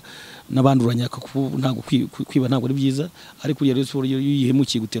ari n'abanduranya ntabwo kwiba ntabwo ari byiza ariko Rayon Sports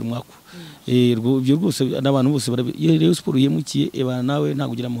yihemukiye gutera umwako ibyo rwose n'abantu bose Rayon Sports yihemukiye ebana nawe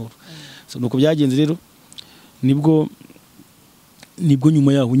ntabwo ugira amahoro nuko byagenze rero nibwo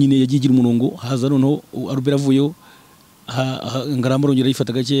nyuma yaho nyine yagigira umurongo haza noneho Arubera avuyeho Ngarambe rongera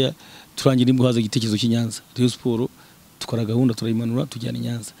yifata gakeya turangira imbwa haza igitekerezo cy'Inyanza Rayon Sports tukora gahunda turayimanura tujyana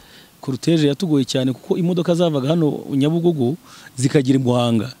Inyanza Cortege yatugoye cyane kuko imodoka zavaga hano Nyabugogo zikagira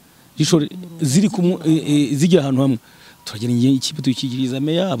Muhanga ziri zijya ahantu hamwe turagera ikipe tuyikigiriza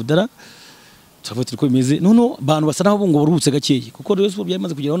meya Abdara turavuga ko bimeze none abantu basa naho ngo baruhutse gakeya kuko Rayon Sports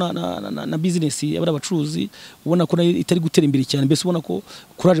byamaze kugeraho na business y'abari abacuruzi ubona ko itari gutera imbere cyane mbese ubona ko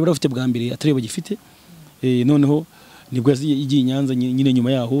courage bari bafite bwa mbere atari bagifite noneho nibwo yagiye Nyanza nyine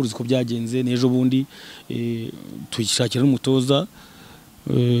nyuma yaho uruzi ko byagenze nejo bundi tuyishakira n'umutoza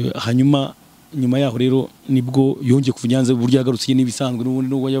hanyuma nyuma yaho rero nibwo yongeye kuva Nyanza buryo yagarutse n'ibisanzwe n'ubundi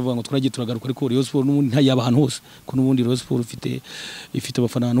nubwo yavuga ngo twaragiye turagaruka ariko Rayon Sports n'ubundi ntayaba ahantu hose ko n'ubundi Rayon Sports ifite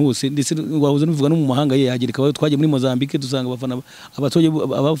abafana ahantu hose ndetse wahoze n'uvuga no mu mahanga ye yagereka twagiye muri Mozambique dusanga abafana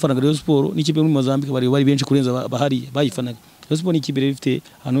abafana Rayon Sports n'ikipe muri Mozambique bari benshi kurenza bahari bayifanaga Rayon Sports n'ikipe ifite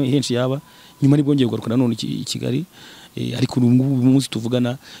ahantu henshi yaba nyuma nibwo ngiye kugaruka none i Kigali ariko ubu munsi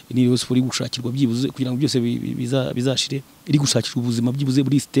tuvugana ni Rayon Sports iri gushakirwa byibuze kugira ngo byose bizashire iri gushakirwa ubuzima byibuze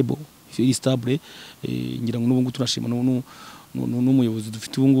buri stable ngira ngo n'ubu tunashima n'umuyobozi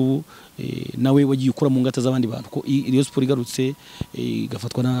dufite ubu ngubu nawe wagiye ukora mu ngata z'abandi bantu ko Rayon Sports igarutse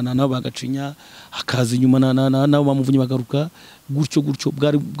igafatwa nabo bagacinya hakaza inyuma nabo bamuvunye bagaruka gutyo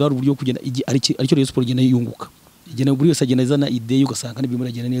bwari uburyo kugenda aricyo Rayon Sports igenda yunguka igena buri wese agenda azana ideye ugasanga n'ibyo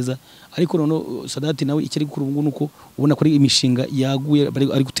muragenda neza ariko none Sadati nawe ikiri gukora ubu nuko ubona ko ari imishinga yaguye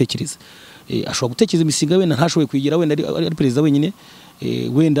ari gutekereza ashobora gutekereza imishinga wenda ntashoboye kwigira wenda ari perezida wenyine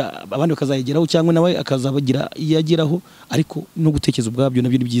wenda abandi bakazayigeraho cyangwa nawe akazabagira iyageraho ariko no gutekereza ubwabyo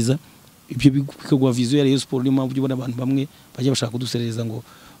nabyo ni byiza ibyo bikagwa vision ya Rayon Sports ni mpamvu ubona abantu bamwe bajya bashaka kuduserereza ngo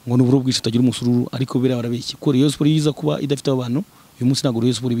n'uburo bwinshi utagira umusururu ariko bira barabeshye ko Rayon Sports yiza kuba idafite abantu uyu munsi ntabwo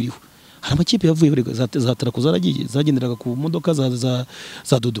Rayon Sports biriho hari amakipe yavuye zatara kuzaragiye zagenderaga ku modoka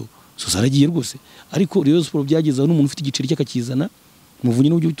za dodo so zaragiye rwose ariko Rayon Sports byageza n'umuntu ufite igiceri cy'akakizana muvunye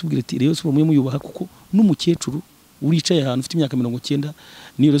n'ubyo bitubwira ati Rayon Sports muye muyubaha kuko n'umukecuru uricaye ahantu ufite imyaka 90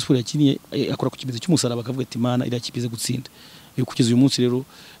 niyo Rayon Sports yakiniye akora ku kimezo cy'umusaraba akavuga ati mana irakipize gutsinda kugeza uyu munsi rero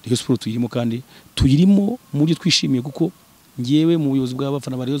Rayon Sports tuyirimo kandi tuyirimo mu byo twishimiye kuko ngiyewe mu buyobozi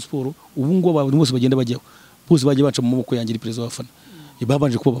bw'abafana ba Rayon Sports ubu ngo abantu bose bagenda bajyaho bose baje baca mu maboko yangira perezida w'abafana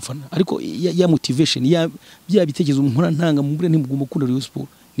babanje kuba bafana ariko ya motivation bya bitekerezo umuntu ntanga mu bure ntimugomba gukunda Rayon Sports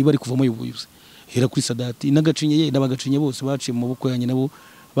niba ari kuvamo ubuyobozi hera kuri Sadati n'agacinye ye n'abagacinye bose baciye mu maboko yanjye nabo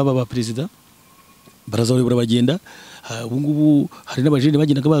baba ba perezida baraza baragenda ubu ngubu hari n'abajene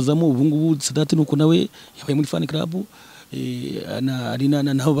bagendaga bazamo ubu ngubu Sadati nuko nawe yabaye muri fan club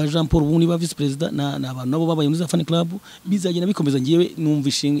naho ba Jean Paul ubu ni ba vice president n'abantu nabo babaye muri za fan club bizagenda bikomeza ngiyewe numva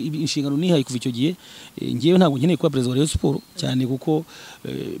inshingano nihaye kuva icyo gihe ngiyewe ntabwo nkeneye kuba president wa Rayon Sports cyane kuko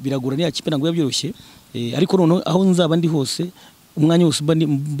biragura ni akipe ntabwo yabyoroshye ariko none aho nzaba ndi hose umwanya wose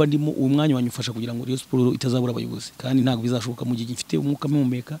bandimo uwo mwanya wanyufasha kugira ngo Rayon Sports itazabura abayobozi kandi ntabwo bizashoboka mu gihe gifite umwuka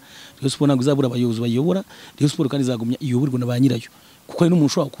mpumeka Rayon Sports ntabwo izabura abayobozi bayobora Rayon Sports kandi izagumya iyoborwa na ba nyirayo kuko hari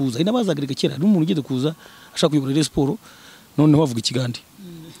n'umuntu ushobora kuza hari n'abazagarika kera hari n'umuntu ugeze kuza ashaka kuyobora Rayon Sports none wavuga ikigande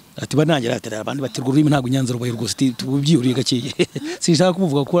ati banangira ati abandi baterwa ururimi ntabwo Nyanza rubaye rwose tubyiyuriye gakeye sinshaka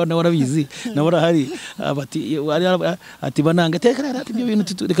kumuvuga ko nawe arabizi nawe arahari ati bananga tekara ibyo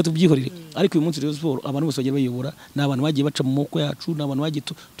bintu reka tubyihorire ariko uyu munsi Rayon Sports abantu bose bagiye bayobora n'abantu bagiye baca mu moko yacu n'abantu bagiye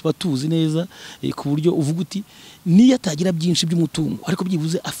tuba tuzi neza ku buryo uvuga uti niyo atagira byinshi by'umutungo ariko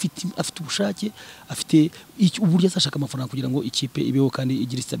byibuze afite ubushake afite uburyo azashaka amafaranga kugira ngo ikipe ibeho kandi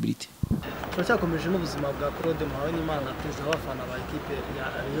igire stability. Turacyakomeje n'ubuzima bwa Claude Muhawenimana perezida w'abafana ba equipe ya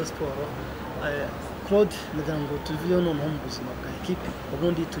Rayon Sports. Claude ndagira ngo tuviyo noneho mu buzima bwa equipe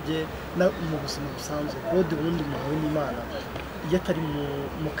ubundi tujye mu buzima busanzwe. Claude ubundi Muhawenimana iyo atari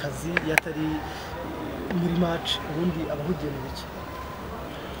mu kazi iyo atari muri match ubundi abahugiye mu biki?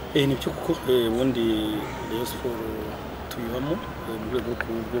 Nibyo kuko ubundi Rayon Sports tuyibamo mu rwego rwo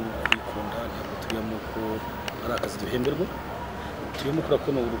kwikunda ntabwo tuyamo ko ari akazi duhemberwa turimo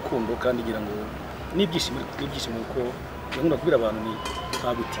kurakona urukundo kandi ngira ngo n'ibyishimo ko nkunda kubira abantu ni nta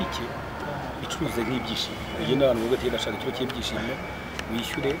butike bicuruza nk'ibyishimo ugenda abantu bagati nashaka ikigo cy'ibyishimo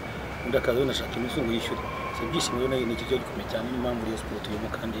wishyure undi akaza nashaka imisoro yishyure ibyishimo rero ni ikintu gikomeye cyane n'impamvu Rayon Sports tuyemo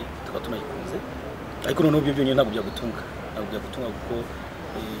kandi tukaba tunayikunze ariko noneho ibyo byonyine ntabwo byagutunga kuko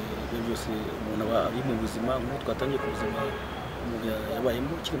ibyo byose umuntu aba ari mu buzima nk'uko twatangiye ku buzima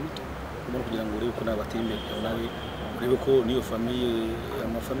yabayemo ukiri muto kugira ngo urebe ko nabatera imbere nawe urebe ko niyo famiye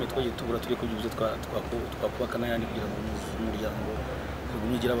amafamiye twagiye tubura turi ko byuze twakubaka n'ayandi kugira ngo umuryango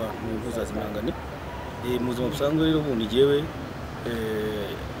ugira abantu ntuzazimangane mu buzima busanzwe rero ubu nigewe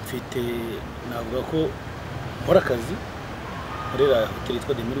mfite navuga ko nkora akazi nkorera hoteli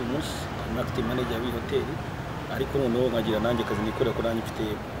yitwa muri uyu munsi marketing manager w'iyi hoteli ariko noneho nkagira nanjye akazi nikorera ko nanjye mfite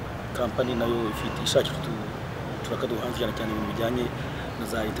company nayo ifite ishakira turakaduhanze cyane ibintu bijyanye na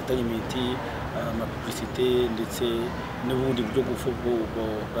za entertainment publicité ndetse n'ubundi buryo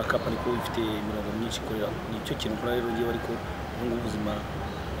bwa company ko ifite imirongo myinshi ikorera nicyo kintu nkora rero ngiye ariko ubuzima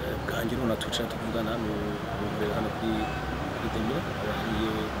bwanjye none twicara tuvugana n'uburere hano kuri Demira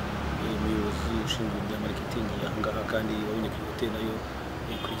abariye umuyobozi ushinzwe ibya marketing ahangaha kandi wabonye ku hoteli nayo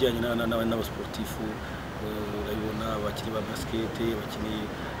kubijyanye n'abasportifu urabibona abakiri ba basket abakinnyi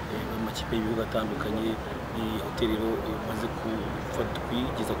b'amakipe y'ibihugu atandukanye ni hoteli rero imaze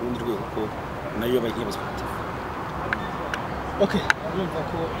kugeza ku rundi rwego ko nayo yabaye nk'abasportifu. Okay, urumva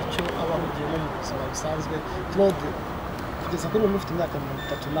ko icyo abahugiyemo mu buzima busanzwe Claude kugeza kuri ubu ufite imyaka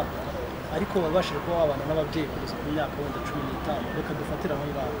 34 ariko wabashije kuba wabana n'ababyeyi kugeza ku myaka wenda 15 reka dufatira aho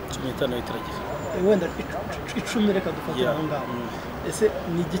ngaho 15 yitaragize wenda 10 reka dufatira aho ngaho ese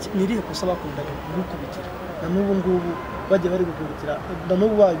ni irihe kosa bakundaga gukubitira na n'ubu ngubu bajye bari gukubitira na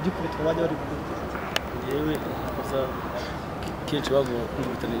n'ubu babyikubitwa bajye bari gukubitira yewe kosa kenshi bavuga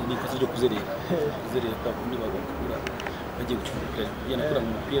kumubitana ni kosa ryo kuzerera kwa kundi bagakura bagiye gukubitira yana kura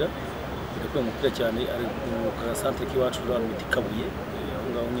mu mupira cyane ari ku centre k'iwacu rwa Mitikabuye aho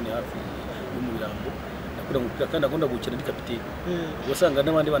ngaho nyine hafi y'umurambo nakura mu mupira kandi agomba gukina ndi kapiteni wasanga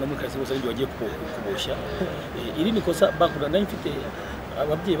n'abandi bana muri kasi bose bagiye kuboshya iri ni kosa bakura nayo mfite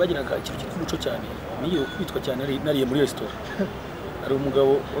ababyeyi bagiraga ikintu cy'umuco cyane niyo kwitwa cyane nariye muri restaurant ari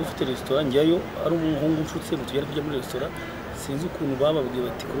umugabo ufite restaurant njyayo ari umuhungu mfutse mutugera kujya muri restaurant sinzi ukuntu bababwiye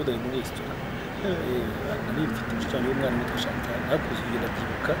bati Claude muri restaurant nari mfite cyane umwana muto Chantal nakuze kugenda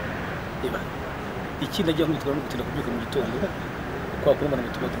byibuka ikindi ajya nkubitwa no gutinda kubyuka mu gitondo kwa kuri mana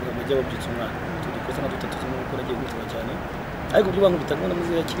mutuba tuvuga ngo jya babyutsa umwana tudikoza nka dutatu zo gukora agiye gutwa cyane ariko byo bankubita ngo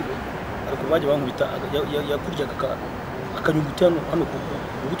namuze yakiriwe ariko baje bankubita yakuryaga akanyunguti hano ku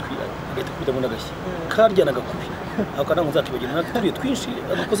gutwi agahita kubita mu nagashyi karyana gakubi ako nango nzakibagirana naturiye twinshi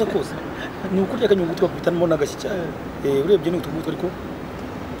agakoza kose ni ukurya akanyunguti bakubita mo nagashyi cyane urebye ni utumutwe ariko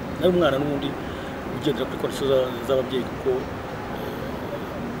nayo umwana n'ubundi ugendera kuri konso z'ababyeyi kuko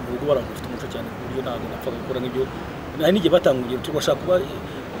ubwo barangufite umuco cyane ku buryo ntabwo napfa gukora nk'ibyo nari n'igihe batanguye tubashaka kuba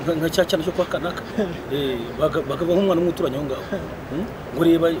nka cya cyane cyo kwa kanaka bakava nk'umwana umuturanye aho ngaho ngo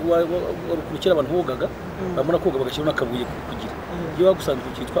reba warukurikira abantu bogaga bamara koga bagashyira n'akabuye kugira iyo bagusanga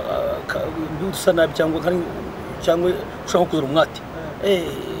cyitwa usa nabi cyangwa ushaka kuzura umwati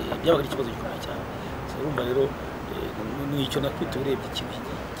byabaga ikibazo gikomeye cyane urumva rero nicyo nakwita urebye ikibi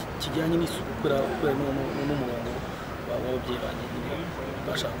kijyanye n'isuku kubera n'umurongo w'ababyeyi banjye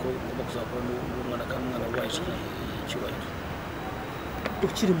bashaka ko kuzakora n'umwana kandi umwana wabaye icyubahiro.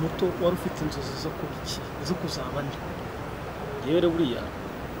 Ukiri muto wari ufite inzozi zo kuzaba nde? Yewe buriya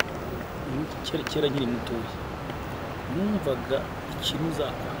kera nkiri mutoya numvaga ikintu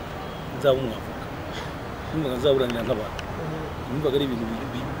nzaba umwavoka numvaga nzaburanira nk'abantu numvaga ari ibintu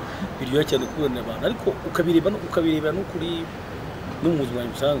biryoha cyane kuburanira abantu ariko ukabireba no kuri no mu buzima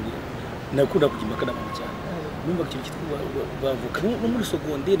busanzwe nakunda kujya impaka n'abantu cyane numvaga ikintu cyitwa bavoka no muri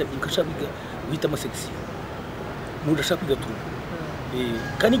secondaire ndabyibuka ashaka guhita amasection n'udashaka kwiga turugo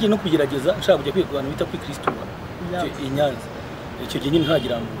kandi igihe no kugerageza nshaka kujya kwiga abantu bita kuri Kristo Inyanza icyo gihe nyine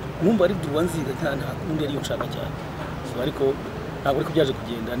ntagirambura numva ari duwa nziga nta kundi ariyo nshaka cyane ariko ntabwo ariko byaje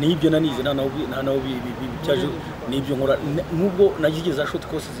kugenda nibyo nanize nta naho byaje nibyo nkora nubwo nagigeze short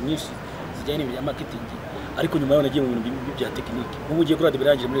courses nyinshi zijyanye n'ibya marketing ariko nyuma yaho nagiye mu bintu bya technique ubu ugiye kuri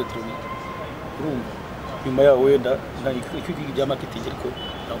birangije muri electronique urumva nyuma yaho wenda ikwiga ibya marketing ariko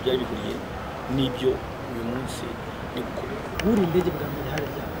ntabwo byari bihuriye nibyo uyu munsi ni gukora buri indege bwa mbere hari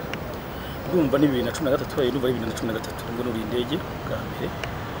rya urumva ni 2013 baye n'uva 2013 ngo nuri indege bwa mbere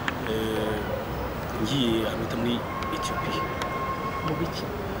ngiye aruta muri Ethiopia mu biki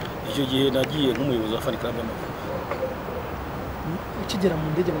icyo gihe nagiye nk'umuyobozi wa fan club y'Amavubi ukigera mu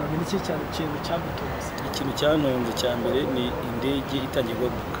ndege bwa mbere cyane ikintu cyagutoza ikintu cyanonze cya mbere ni indege itangiye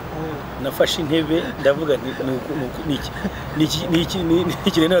guhaguruka nafashe intebe ndavuga ni iki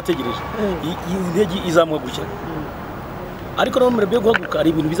nategereje iyi ndege izamuka gutya ariko none mbere yo guhaguruka ari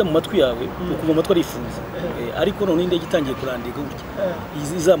ibintu biza mu matwi yawe ukumva amatwi arifunze ariko none indege itangiye kurandika gutya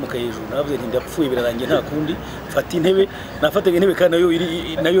izamuka hejuru navuze nti ndapfuye birarangiye nta kundi fata intebe nafataga intebe kandi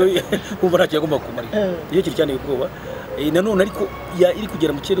nayo umva ntacyo yagomba kumara iyo kiri cyane ubwoba nanone ariko iri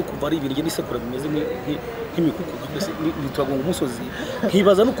kugera mu kirere kumva ari ibintu ngende isekura bimeze nk'imikuku mbese nitwagonga umusozi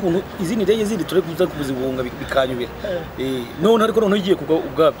nkibaza n'ukuntu izindi ndege zindi turi kuza kubuzibunga bikanyubera none ariko none igiye kugwa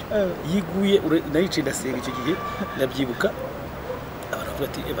ubwabyo yiguye nayice ndasenga icyo gihe ndabyibuka abantu bavuga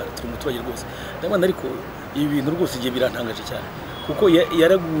ati turi umuturage rwose ndabona ariko ibi bintu rwose igihe birantangaje cyane kuko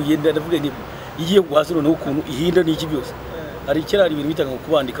yaraguye ndavuga nti igiye guhasa noneho ukuntu ihinda n'iki byose hari kera hari ibintu bitaga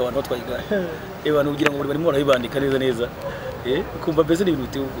kubandika abantu batwaye igare abantu kugira ngo barimo barabandika neza kumva mbese n'ibintu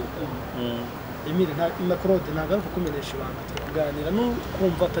biteye ubwo Emile na Claude nagaruka kumenyesha ibanga tuganira no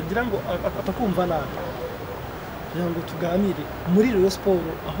kumva atagira ngo atakumva nabi ngo tuganire muri Rayon Sports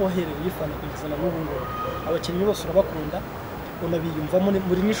aho wahereye yifana kugeza na n'ubu ngo abakinnyi bose urabakunda unabiyumvamo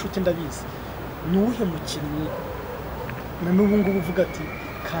muri n'inshuti ndabizi nuwuhe mukinnyi na n'ubu ngubu uvuga ati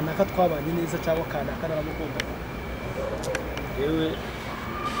kanaka twabanye neza cyangwa kanaka naramukunda yewe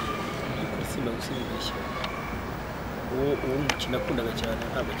kuri simba gusibishya uwo mukina akundaga cyane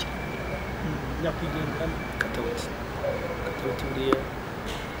ntabakina nyakwigendera katawuti buriya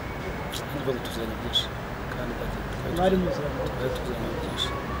niba gutuzanya byinshi kandi mwari muziranye byinshi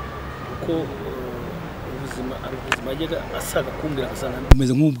kuko ubuzima ari ubuzima yajyaga asaga kumbwira agasanga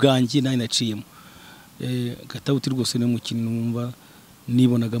umeze nk'ubwanjye nawe naciyemo katawuti rwose ni umukino numva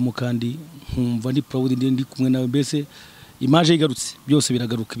nibonagamo kandi nkumva ndi proud ndi kumwe nawe mbese image igarutse byose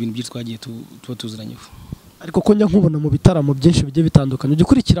biragaruka ibintu byinshi twagiye tuba tuziranyeho ariko ko njya nkubona mu bitaramo byinshi bigiye bitandukanye ujye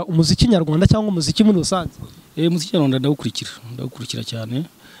ukurikira umuziki nyarwanda cyangwa umuziki muri rusange umuziki nyarwanda ndawukurikira cyane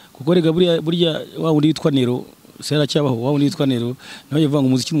kuko rega burya wa wundi witwa Nero sera cyabaho wa wundi witwa Nero nawe yavanga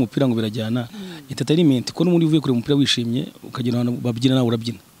umuziki n'umupira ngo birajyana entertainment ko n'umuntu uvuye kure umupira wishimye ukagenda babyina nawe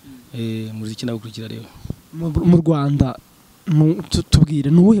urabyina umuziki ndawukurikira rero mu Rwanda tubwire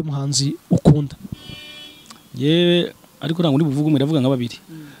nuwuhe muhanzi ukunda yewe ariko ntabwo ndi buvuga umwe ndavuga nka babiri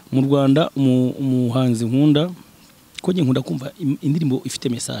mu Rwanda umuhanzi nkunda ko nge nkunda kumva indirimbo ifite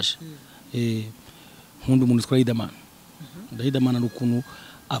message nkunda umuntu twara Riderman n'ukuntu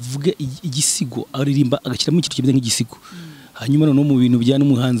avuga igisigo aririmba agashyiramo ikintu kimeze nk'igisigo hanyuma no mu bintu bijyana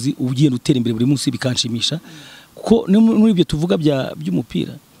n'umuhanzi ugiye gutera imbere buri munsi bikanshimisha kuko muri ibyo tuvuga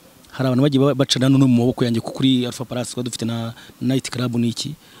by'umupira hari abantu bagiye bacana no mu maboko yanjye kuri Alpha Palace dufite na Night Club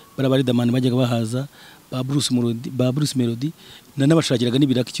n'iki bara Riderman bajyaga bahaza ba Bruce Melody n'abashakiraga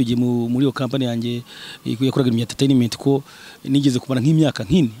n'ibiraka icyo gihe muri iyo company yanjye yakoraga imya entertainment ko nigeze kubana nk'imyaka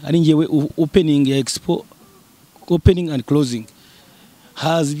nk'ine ari ngewe opening ya expo opening and closing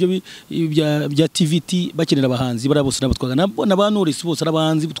hazi ibyo bya TVT bakenera abahanzi bara bose nabatwaga nabona abanorisi bose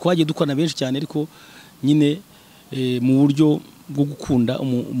arabahanzi twagiye dukorana benshi cyane ariko nyine mu buryo bwo gukunda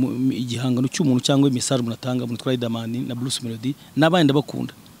igihangano cy'umuntu cyangwa message umuntu atanga umuntu twara Riderman na Bruce Melody n'abandi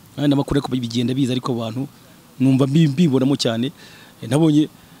ndabakunda n'amakuru ko bigenda biza ariko abantu numva mbibonamo cyane nabonye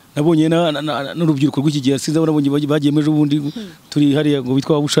n'urubyiruko rw'iki gihe sinza nabonye bagiye meje ubundi turi hariya ngo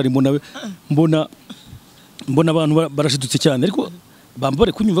bitwa Busharimo nawe mbona abantu barashidutse cyane ariko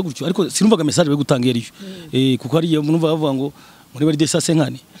bambare kunyumva gutyo ariko sinumvaga message bari gutanga yariyo kuko hariya numva bavuga ngo muri bari desa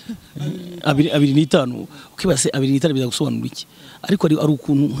senkani 2.5 ukibase 2.5 bizagusobanura iki ariko ari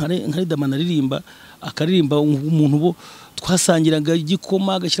ukuntu nka Riderman aririmba akaririmba umuntu bo twasangiraga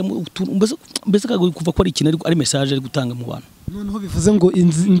igikoma agashyiramo mbese kuva ko ari ikintu ari message ari gutanga mu bantu noneho bivuze ngo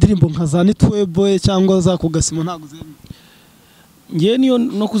indirimbo nka za Nitweboye cyangwa za Kugasimo ntago zeme ngiye niyo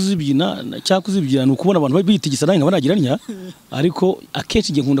no kuzibyina cyangwa kuzibyina ni ukubona abantu bitigisa nayo nkaba nagiranya ariko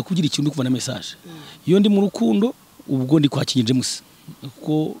akenshi ngiye nkunda kugira ikintu kuva na message iyo ndi mu rukundo ubwo ndi kwakinje musa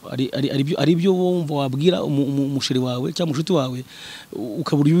ko ari byo wumva wabwira umusheri wawe cyangwa mushuti wawe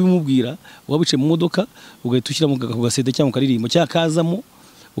ukabura ibimubwira wabice mu modoka ugahita ushyira mu gasede cyangwa karirimbo cyakazamo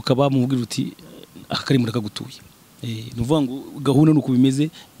ukaba mubwira uti akaririmbo kagutuye nuvuga ngo gahunda nuko bimeze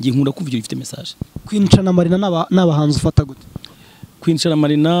ngiye nkunda kumva ifite message Queen na Marina n'abahanzi ufata gute Queen na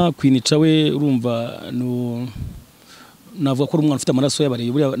Marina Queen we urumva no navuga ko umwana ufite amaraso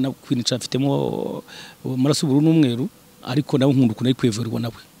y'abareye buriya na Queen afitemo amaraso y'ubururu n'umweru ariko nawe nkunda ukuntu ari kweverwa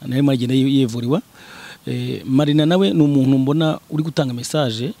nawe nawe magenda yevuriwa Marina nawe ni umuntu mbona uri gutanga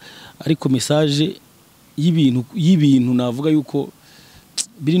message ariko message y'ibintu navuga yuko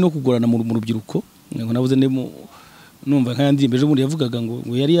biri no kugorana mu rubyiruko ngo navuze numva nka ndirimbo ejo bundi yavugaga ngo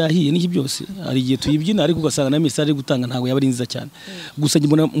yari yahiye n'iki byose ari igihe tuyibyina ariko ugasanga na message gutanga ntago yaba ari nziza cyane gusa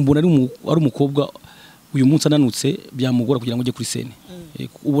mbona ari umukobwa uyu munsi ananutse byamugora kugira ngo ujye kuri scene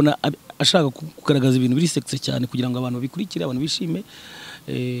ubona ashaka kugaragaza ibintu biri sexe cyane kugira ngo abantu bikurikire abantu bishime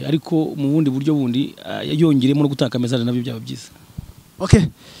ariko mu bundi buryo bundi yongeremo no gutanga message nabyo byaba byiza. Okay.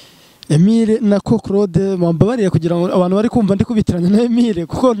 Emile na Claude mwambabariye kugira ngo abantu bari kumva ndi kubitiranya na Emile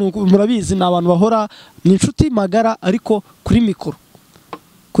kuko murabizi ni abantu bahora ni inshuti magara ariko kuri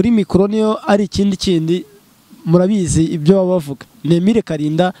mikoro niyo ari ikindi murabizi ibyo baba bavuga. Ni Emile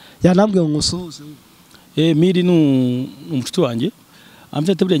Karinda yanambwiye ngo usuhuze. Emile ni umucuti wanjye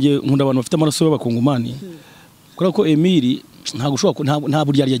amfite burenge nkunda abantu bafite amaraso y'abakongomani kubera ko Emile ntago ushobora nta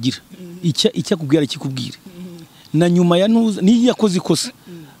burya yagira icya kubwira kikubwira na nyuma ya ntuza ni yakoze ikosa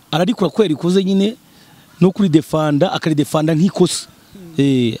ararikura kwera ikoze nyine no kuri defanda akaridefanda nk'ikosa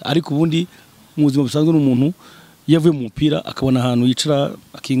ariko ubundi mu buzima busanzwe n'umuntu yavuye mu mupira akabona ahantu yicara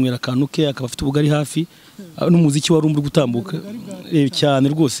akinywera akantu ke akaba afite ubugari hafi n'umuziki wari umuri gutambuka cyane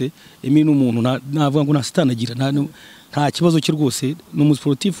rwose Emile n'umuntu navuga ngo ntasitanagira nta kibazo cyo rwose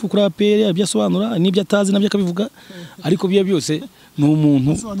n'umusportif kuri APR abyasobanura n'ibyo atazi nabyo akabivuga ariko biye byose ni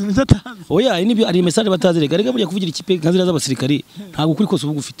umuntu oya n'ibyo ari message batazirega rega burya kuvugira ikipe nkazira z'abasirikari ntago kuri kose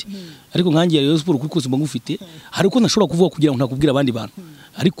ubu gufite ariko nkangiye Rayon Sports kuri kose mba ngufite hariko nashobora kuvuga kugira ngo ntakubwira abandi bantu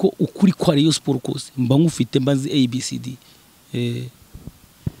ariko ukuri kwa Rayon Sports kose mba ngufite mbanzi ABCD.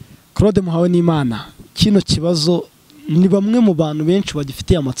 Claude Muhawenimana kino kibazo ni bamwe mu bantu benshi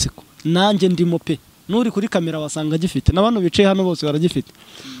bagifitiye amatsiko nanjye ndimo pe nuri kuri kamera wasanga gifite n'abantu bicaye hano bose baragifite.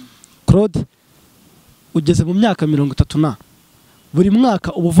 Claude ugeze mu myaka 30 na buri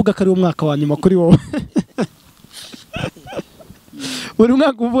mwaka ubuvuga ko ari umwaka wa nyuma kuri wowe buri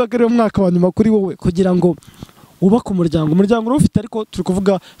mwaka uvuga ko ari umwaka wa nyuma kuri wowe kugira ngo ubaka umuryango urufite ariko turi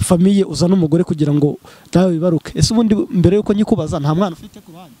kuvuga famille uzana umugore kugira ngo nawe bibaruke. Ese ubundi mbere yuko nyikubaza nta mwana ufite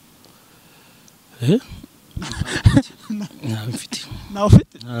ku bana nawe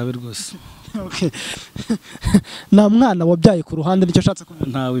ufite nawe rwose okay nta mwana wabyaye ku ruhande nicyo shatse kuvuga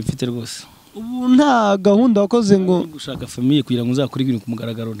ntawe mfite rwose ubu nta gahunda wakoze ngo gushaka famille kugira ngo uzakore ibintu ku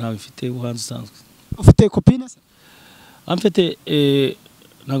mugaragaro ntawe mfite uhanze usanzwe. Ufite copine se amfite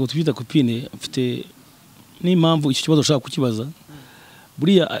ntago tubita copine mfite n'impamvu icyo kibazo ushaka kukibaza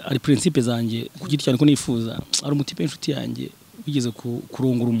buriya ari principe zanjye kugiti cyane ko nifuza ari umutipe inshuti yanjye bigeze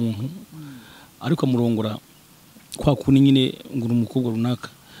kurongora umuntu ariko amurongora kwa kuni nyine ngura umukobwa runaka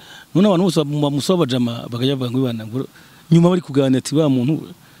none abantu bose bamusaba jama bakajya bavuga ngo ibana ngo nyuma bari kuganira ati ba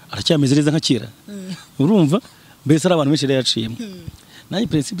muntu aracyameze neza nka kera urumva mbese ari abantu benshi yaciyemo nanjye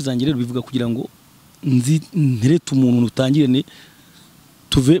principe zanjye rero bivuga kugira ngo nterete umuntu utangirene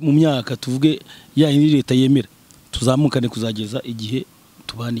tuve mu myaka tuvuge ya leta yemera tuzamukane kuzageza igihe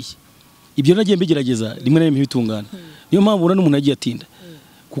tubaniye ibyo nagiye mbigerageza rimwe na rimwe bitungana niyo mpamvu ubona n'umuntu yagiye atinda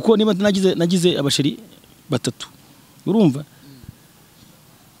kuko niba nagize abasheri batatu urumva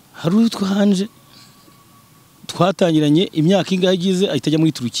hari utwo hanje twatangiranye imyaka ingahe igize ahitajya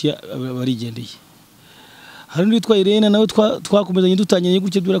muri Turukiya barigendeye hari undi twa Irene nawe twakomezanye dutangiranye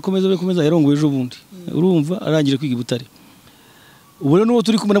gutyo birakomeza yarongoye ejo bundi urumva arangije kwiga i Butare ubu rero n'uwo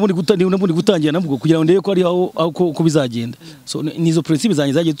turi kumwe nabundi gutangira navuga kugira ngo ndebe ko ari aho ko bizagenda so nizo principe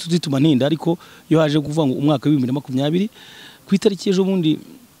zanjye zagiye zituma ntinda ariko yo haje kuvuga ngo umwaka wa 2020 ku itariki ejo bundi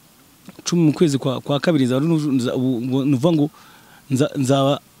 10 mu kwezi kwa kabiri nuvuga ngo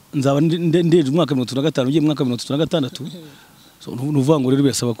nzaba ndeje umwaka 2025 ugiye umwaka 2026 so nuvuga ngo rero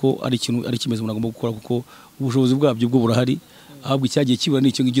birasaba ko ari ikintu ari kimeze umuntu agomba gukora kuko ubushobozi bwabyo bwo burahari ahubwo icyagiye kibura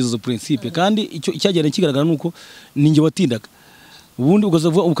n'icyo ngizo principe kandi icyo icyagiye kigaragara nuko ninjye watindaga ubundi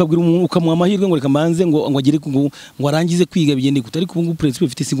ukabwira umuntu ukamuha amahirwe ngo reka manze ngo agire ngo arangize kwiga bigende gute ariko ubu principe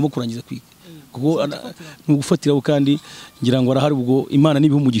bifite singoma kurangiza kwiga kuko nugufatiraho kandi ngira ngo arahari ubwo Imana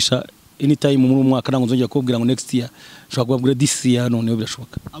nibihumugisha anytime muri umwaka nango nzongera kubwira ngo next year nshaka kubwira this year none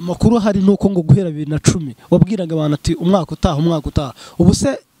birashoboka. Amakuru hari nuko ngo guhera 2010 wabwiraga abantu ati umwaka utaha ubu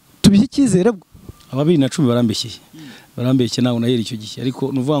se tubihe cyizere bwo aba 2010 barambeshye nawe nahera icyo gihe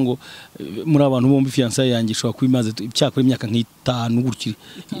ariko nuvuga ngo muri abantu bombi fiancé yanjye shobora kubimaze cyakora imyaka nk'itanu gutyo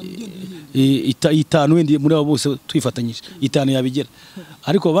itanu wende muri abo bose twifatanyije itanu yabigera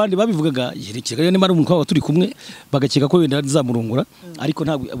ariko abandi babivugaga yerekeraga nimara umuntu kwa turi kumwe bagakeka ko wenda zamurongora ariko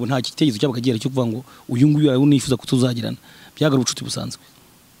nta kitegezo cyabakagera cyo kuvuga ngo uyu nguyu ari unifuza kutuzagirana byagara ubucuti busanzwe.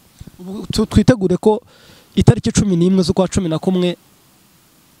 Twitegure ko itariki 11 z'ukwa 11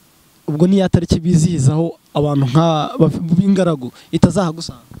 ubwo ni yatariki bizihizaho abantu nka b'ingaragu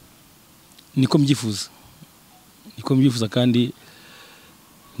itazahagusanga niko mbyifuza kandi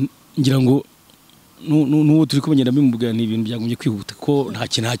ngira ngo n'uwo turi kumenyera bimubwira ni ibintu byagumye kwihuta ko nta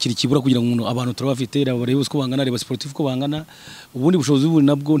kintu kibura kugira ngo abantu turabafite abareba ko bangana reba sportif ko bangana ubundi bushobozi buri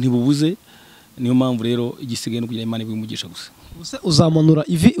nabwo ntibubuze niyo mpamvu rero igisigaye no kugira Imana ibimugisha gusa. Use uzamanura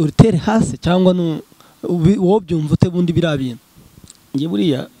ivi uritere hasi cyangwa wowe byumva ute bundi birabintu ngiye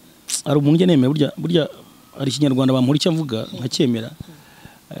buriya ari umuntu ugene burya ari ikinyarwanda bamuhora icyo mvuga nkakemera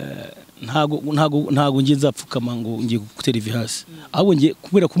ntago ngiye nzapfukama ngo ngiye gutera ivi hasi ahubwo ngiye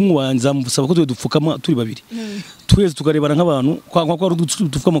kubera kumwanza musaba ko dupfukama turi babiri twese tukarebana nk'abantu kwa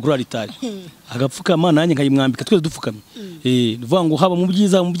dupfukama kuri alitari agapfukama nanjye nkayimwambika twese dupfukamye vuga ngo haba mu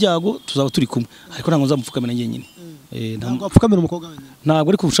byiza mu byago tuzaba turi kumwe ariko ntago nzamupfukamira njyenyine ntabwo apfukamira umukobwa wenyine ntabwo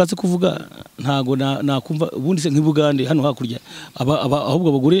ariko ushatse kuvuga ntabwo nakumva ubundi se nk'ibugande hano hakurya ahubwo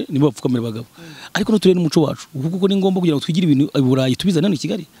abagore nibo bapfukamira abagabo ariko turebe n'umuco wacu kuko ni ngombwa kugira ngo twigire ibintu i Burayi tubizane hano i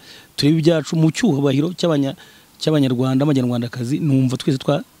Kigali turebe ibyacu mu cyubahiro cy'abanyarwanda abanyarwandakazi numva twese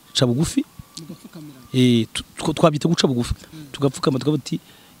twaca bugufi twabyita guca bugufi tugapfukama tukavuga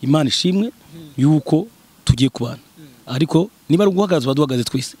Imana ishimwe yuko tugiye kubana ariko niba ari uguhagaza baduhagaze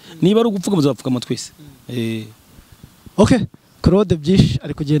twese niba ari ugupfukama tuzapfukama twese Okay, Claude byinshi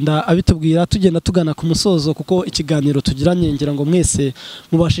ari kugenda abitubwira tugenda tugana ku musozo kuko ikiganiro tugiranye ngira ngo mwese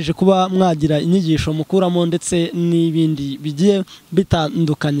mubashije kuba mwagira inyigisho mukuramo ndetse n'ibindi bigiye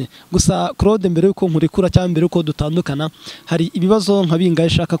bitandukanye. Gusa Claude mbere yuko nkurekura cyangwa mbere yuko dutandukana hari ibibazo nka bingahe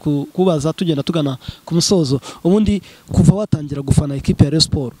shaka kubaza tugenda tugana ku musozo. Ubundi kuva watangira gufana equipe ya Rayon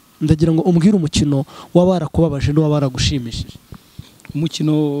Sports ndagira ngo umbwire umukino wabarakubabaje no wabaragushimishije.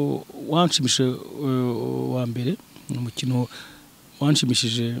 Umukino wanshimishije wa mbere umukino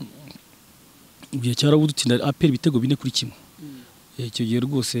wanshimishije igihe cyarabu dutsinda APR ibitego 4-1 icyo gihe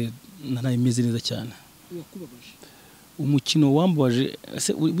rwose ntanayimeze neza cyane. Umukino wambabaje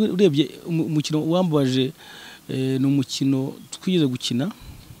urebye umukino wambabaje ni umukino twigeze gukina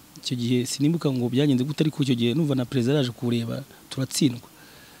icyo gihe sinimbuka ngo byagenze gute ariko icyo gihe numva na president yaje kureba turatsindwa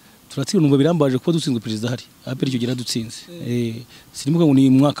numva birambaje kuba dutsinzwe president hari APR icyo gihe dutsinze sinimbuka ngo ni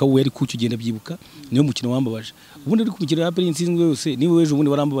mwaka we ariko icyo gihe ndabyibuka niyo mukino wambabaje ubundi ari kumukira APR insinzwe yose niwe weje ubundi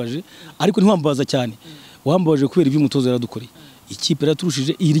warambabaje ariko ntiwambabaza cyane wambabaje kubera ibyo umutozo yaradukoreye ikipe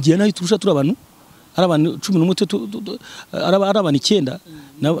yaraturushije irigiye nayo turusha turi abantu ari abantu 11 ari abantu 9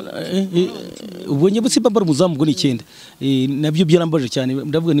 ubwo nyebutse bambara umuzamu ubwo ni 9 nabyo byarambaje cyane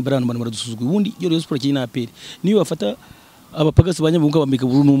ndavuga ni barano baradusuzugwa ubundi iyo Rayon Sports kina APR niyo bafata abapagasi banyabunga bamika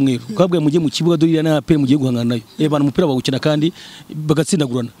buru n'umweru kabwe mujye mu kibuga dorira na APR mugiye guhangana nayo bana umupira bagukina kandi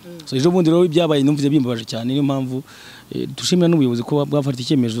bagatsindagurana so ejo bundi rero byabaye numvize bimbabaje cyane niyo mpamvu dushimira n'ubuyobozi ko bwafata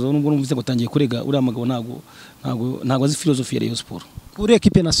icyemezo nubwo numvise ngo tangiye kurega uri amagabo ntago azi philosophy ya Rayon Sports kuri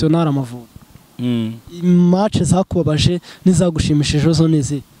equipe nationale Amavubi match zakubabaje nizagushimishije zo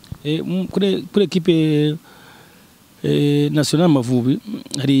neze kuri equipe nationale Amavubi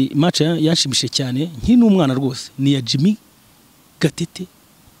hari match yanshimishije cyane nkiri n'umwana rwose ni ya Jimmy Gatete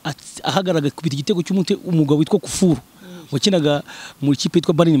ahagaraga kubita igitego cy'umute umugabo witwa Kufuru wakinaga mu ikipe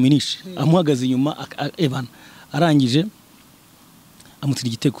yitwa Bayern Munich amuhagaze inyuma Evan arangije amutira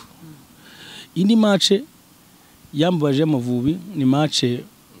igitego. Indi match yambaje Amavubi ni match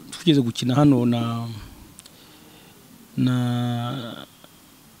tugeze gukina hano na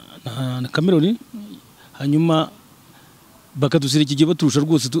Cameroon hanyuma bakadusira iki gihe baturusha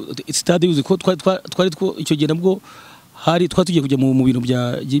rwose stade yuze ko twari icyo gihe nabwo hari tugiye kujya mu bintu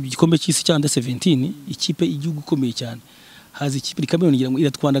bya gikombe cy'isi cyanda 17 ikipe igihugu ikomeye cyane hazi ikipe Cameroon ngira ngo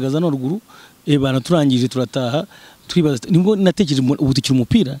iratwandagaza no ruguru bana turangije turataha twibaza nibwo natekereje ubu tukiri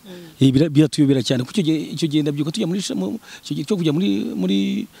umupira biratuyobera cyane kuko icyo gihe ndabyuka tujya muri icyo gihe cyo kujya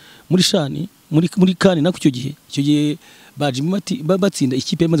muri shani muri kani nako icyo gihe baje batsinda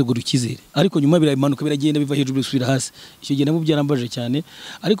ikipe yamaze gurukizere ariko nyuma birayimanuka biragenda biva hejuru bisubira hasi icyo gihe nabo byarambaje cyane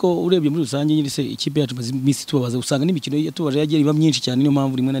ariko urebye muri rusange nyine se ikipe yacu maze imisi tubabaza usanga n'imikino yatubaje yagiye iba myinshi cyane niyo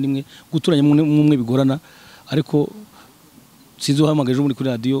mpamvu rimwe na rimwe guturanya mumwe bigorana ariko sinzi uhamagaje muri kuri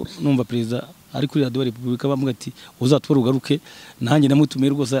radio numva president ari kuri radio Republika bamuga ati uzatubara ugaruke nanjye namutumiye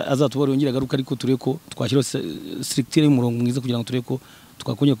rwose azatubara yongera garuka ariko tureko twashyira structure y'umurongo mwiza kugira ngo tureko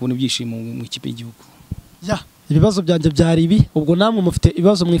twakongera kubona ibyishimo mu ikipe y'igihugu. Ibibazo byanjye byari ibi ubwo namwe mufite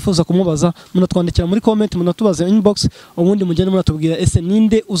ibibazo mwifuza kumubaza munatwandikira muri comment munatubaza inbox ubundi mugende munatubwira ese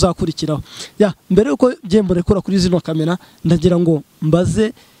ninde uzakurikiraho. Mbere yuko gembore kura kuri zino kamera ndagira ngo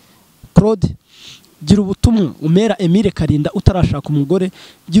mbaze Claude gira ubutumwa umera Emile Karinda utarashaka umugore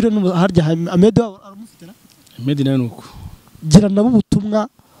gire harya Amedo aramufitera Amedo nayo nuko gira nabo ubutumwa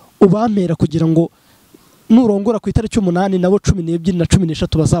ubamera kugira ngo nurongora ku itariki 8 nabo 12 na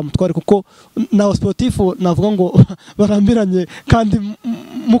 13 bazamutware kuko nawo sportif navuga ngo barambiranye kandi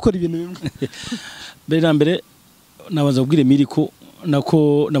mukora ibintu bimwe. Mbere nabanza kubwira Emile ko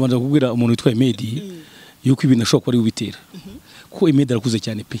nako nabanza kubwira umuntu witwa Emedi yuko ibintu ashobora kuba ari ubitera ko Emedi arakuze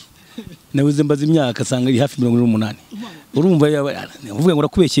cyane pe nawe mbaza imyaka asanga ari hafi 18 urumva uvuga ngo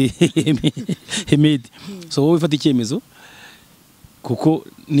urakubeshye Emedi so wowe ufata icyemezo kuko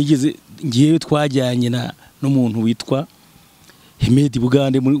nigeze ngiye twajyanye n'umuntu witwa Hemedi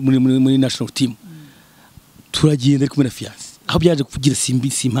Bugande muri national team turagenda ari kumwe na fiance aho byaje kugira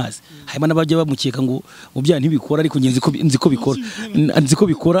simpazi harimo n'abajya bamukeka ngo mubya ntibikora ariko nzi ko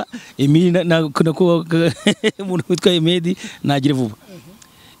bikora Emili nako umuntu witwa Hemedi nagire vuba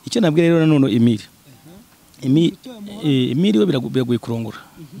icyo nabwe rero nanone Emili we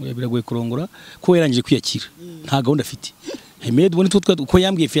biragoye kurongora ko yarangije kwiyakira nta gahunda afite Hemedi ubone ko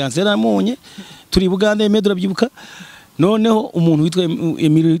yambwiye fiance yaramunye turi Bugande Hemedi urabyibuka noneho umuntu witwa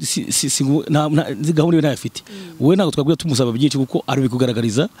Emili nzi gahunda yo ntayafite wowe ntabwo twabwira tumusaba byinshi kuko ari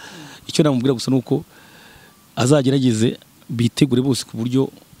bikugaragariza icyo namubwira gusa nuko azagerageze bitegure bose ku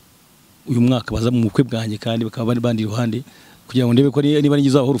buryo uyu mwaka baza mu bukwe bwanjye kandi bakaba bandi iruhande kugira ngo ndebe ko niba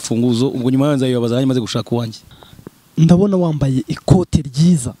nigizaho urufunguzo ubwo nyuma yanza yibaza hanyuma maze gushaka uwanjye. Ndabona wambaye ikote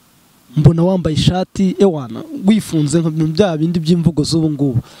ryiza, mbona wambaye ishati ewana wifunze nka bya bindi by'imvugo z'ubu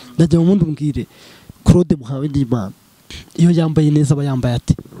ngubu. Ndagira ngo umuntu mbwire Claude Muhawenimana iyo yambaye neza aba yambaye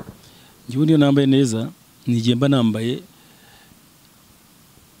ati? Ngiye niyo nambaye neza nigiye mba nambaye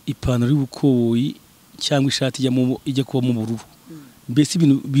ipantaro y'ubukoyi cyangwa ishati ijya kuba mu bururu. Mbese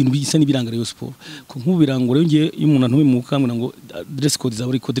ibintu bisa n'ibiranga Rayon Sports ko nk'ubirangura yongeye iyo umuntu antume mu kamwe ngo dress code za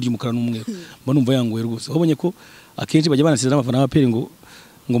buri code ry'umukara n'umweru mba numva yangoye rwose. Wabonye ko akenshi bajya banasezera n'abafana b'aperi ngo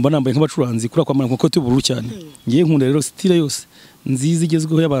mba nambaye nk'abacuranzi kuri kwa mara kote y'ubururu cyane. Ngiye nkunda rero style yose nziza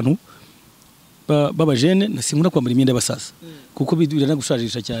igezweho y'abantu babajene nasinkunda kwambara imyenda y'abasaza kuko bidurana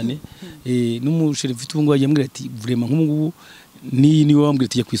gushajisha cyane. N'umusheri mfite ubungu yagiye mbwira ati vraiment nk'ubu niwe wambwira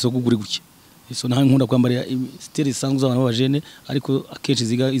ati ya kwisoko gure guke. So naho nkunda kwambara style isanzwe z'abantu babajene ariko akenshi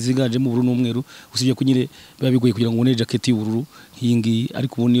iziganje mu bururu n'umweru usibye kunyire biba bigoye kugira ngo ubone jacket y'ubururu nk'ingi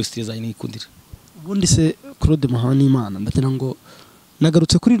ariko ubu niyo style zanjye nikundira. Ubundi se Claude Muhawenimana ndagira ngo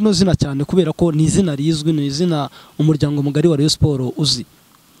nagarutse kuri rino zina cyane kubera ko ni izina rizwi, ni izina umuryango mugari wa Rayon Sports uzi.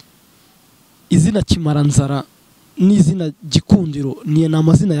 Izina Kimaranzara n'izina Gikundiro ni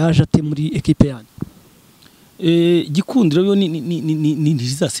amazina yaje ate muri equipe yanyu? Gikundiro yo ni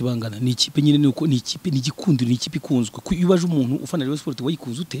rizasibangana ni ikipe nyine nuko ni ikipe ni Gikundiro ni ikipe ikunzwe ko yubaje umuntu ufana Rayon Sports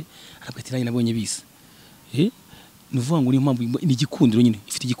wayikunze ute arabati nanjye nabonye bisa nuvuga ngo ni impamvu ni Gikundiro nyine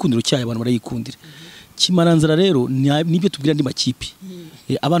ifite Gikundiro cyayo abantu barayikundira. Kimaranzara rero nibyo tubwira ndi makipe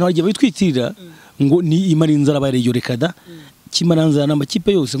abantu bagiye bitwitirira ngo ni Imarinzara bareyorekada. Kimaranzara na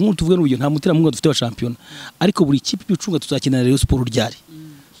makipe yose nk'uko tuvuga n'uburyo nta mutera mu dufite wa champion ariko buri kipe byucunga tuzakina Rayon Sports ryari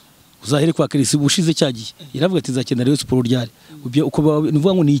uzahere kwa Akiri bushize cyagiye iravuga ati nzakina Rayon Sports ryari uko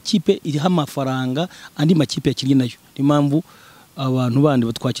nuvuga ngo ni ikipe iriha amafaranga andi makipe yakiriye nayo ni mpamvu abantu bandi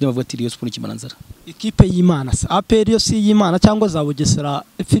batwakira bavuga ati Rayon Sports Kimaranzara ikipe y'Imana aperi yo si y'Imana cyangwa za Bugesera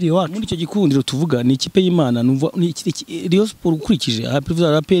epfiri wacu. Muri icyo Gikundiro tuvuga ni ikipe y'Imana numva ni Rayon Sports ukurikije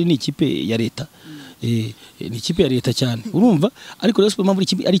aperi ni ikipe ya leta ni ikipe ya leta cyane urumva ariko Rayon Sports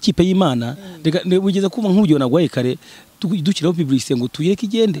mpamvu ari ikipe y'Imana bugeze kuba nk'uburyo nagwaye kare dukiraho publicité ngo tuyireke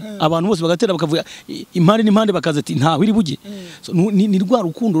igende abantu bose bagatera bakavuga impande n'impande bakaza ati ntaho iri buge. Ni rwa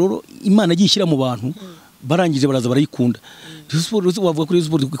rukundo rero Imana agishyira mu bantu barangije baraza barayikunda. Rayon Sports wavuga kuri Rayon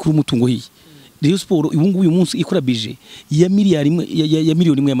Sports kuri umutungo hiye Rayon Sports uyu munsi ikora budget ya miliyoni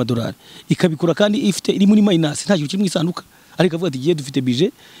imwe y'amadolari ikabikora kandi ifite iri muri minus nta kintu kimwe isanduka ariko avuga ati giye dufite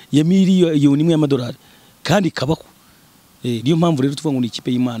budget ya miliyoni imwe y'amadolari kandi kabako. Niyo mpamvu rero tuvuga ngo ni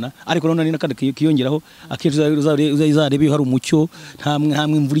ikipe y'Imana ariko none nakandi kiyongeraho akenshi uzarebe hari umucyo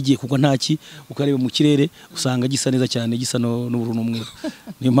ntamwe imvura igiye kugwa ntaki ukareba mu kirere usanga gisa neza cyane gisa n'ubururu n'umweru.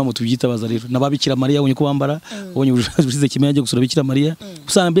 Niyo mpamvu tubyitabaza rero nababikira Mariya ubonye ko bambara ubonye ubushize kimwe yaje gusura Bikira Mariya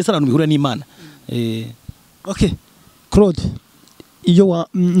usanga mbese abantu bihura n'Imana. Okay Claude iyo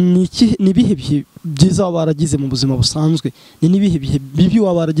ni bihe bihe byiza wabaragize mu buzima busanzwe ni nibihe bihe bibi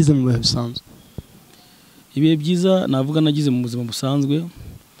wabaragize mu bihe bisanzwe? Ibihe byiza navuga nagize mu buzima busanzwe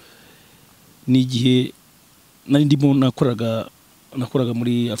ni igihe nari ndimo nakoraga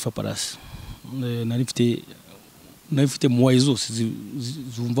muri Alpha Palace nari mfite muwaye zose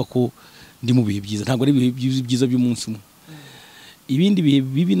zumva ko ndi mu bihe byiza ntabwo ari ibihe byiza by'umunsi umwe. Ibindi bihe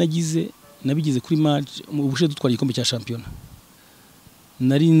bibi nabigize kuri match mu bushe dutwara igikombe cya champion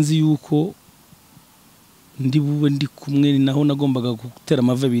nari nzi yuko ndi kumwe naho nagombaga gutera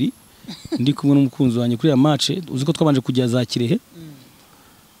amava abiri ndi kumwe n'umukunzi wanjye kuri ya match uzi ko twabanje kujya za Kirehe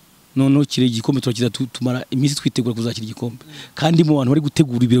noneho Kirehe igikombe turakiza tumara iminsi twitegura kuzakira igikombe kandi mu bantu bari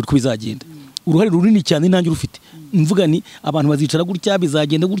gutegura ibiro uko bizagenda uruhare runini cyane nanjye rufite mvuga ni abantu bazicara gutya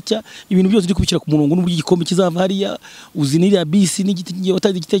bizagenda gutya ibintu byose ndi kubikira ku murongo n'uburyo igikombe kizava hariya uzinira bisi n'igiti ngiye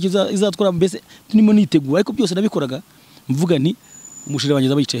watazi igitekerezo izatwara mbese tunimo nitegura ariko byose nabikoraga mvuga ni umushire wanjye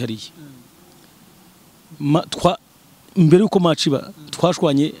zabayicaye hariya mbere yuko match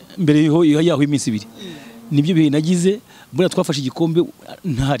twashwanye mbere yaho iminsi ibiri nibyo bihe nagize bura twafashe igikombe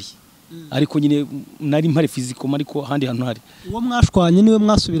ntari ariko nyine nari mpare physical ariko handi hantu hari. Uwo mwashwanye niwe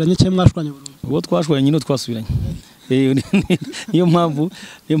mwasubiranye cyangwa mwashwanye burundu? Uwo twashwanye nyine twasubiranye. Niyo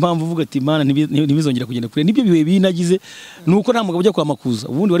mpamvu uvuga ati Imana ntibizongera kugenda kure. Nibyo biwe binagize nuko nta mugabo ujya kwa makuza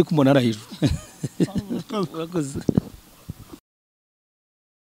ubundi wari kumubona ara hejuru. Urakoze.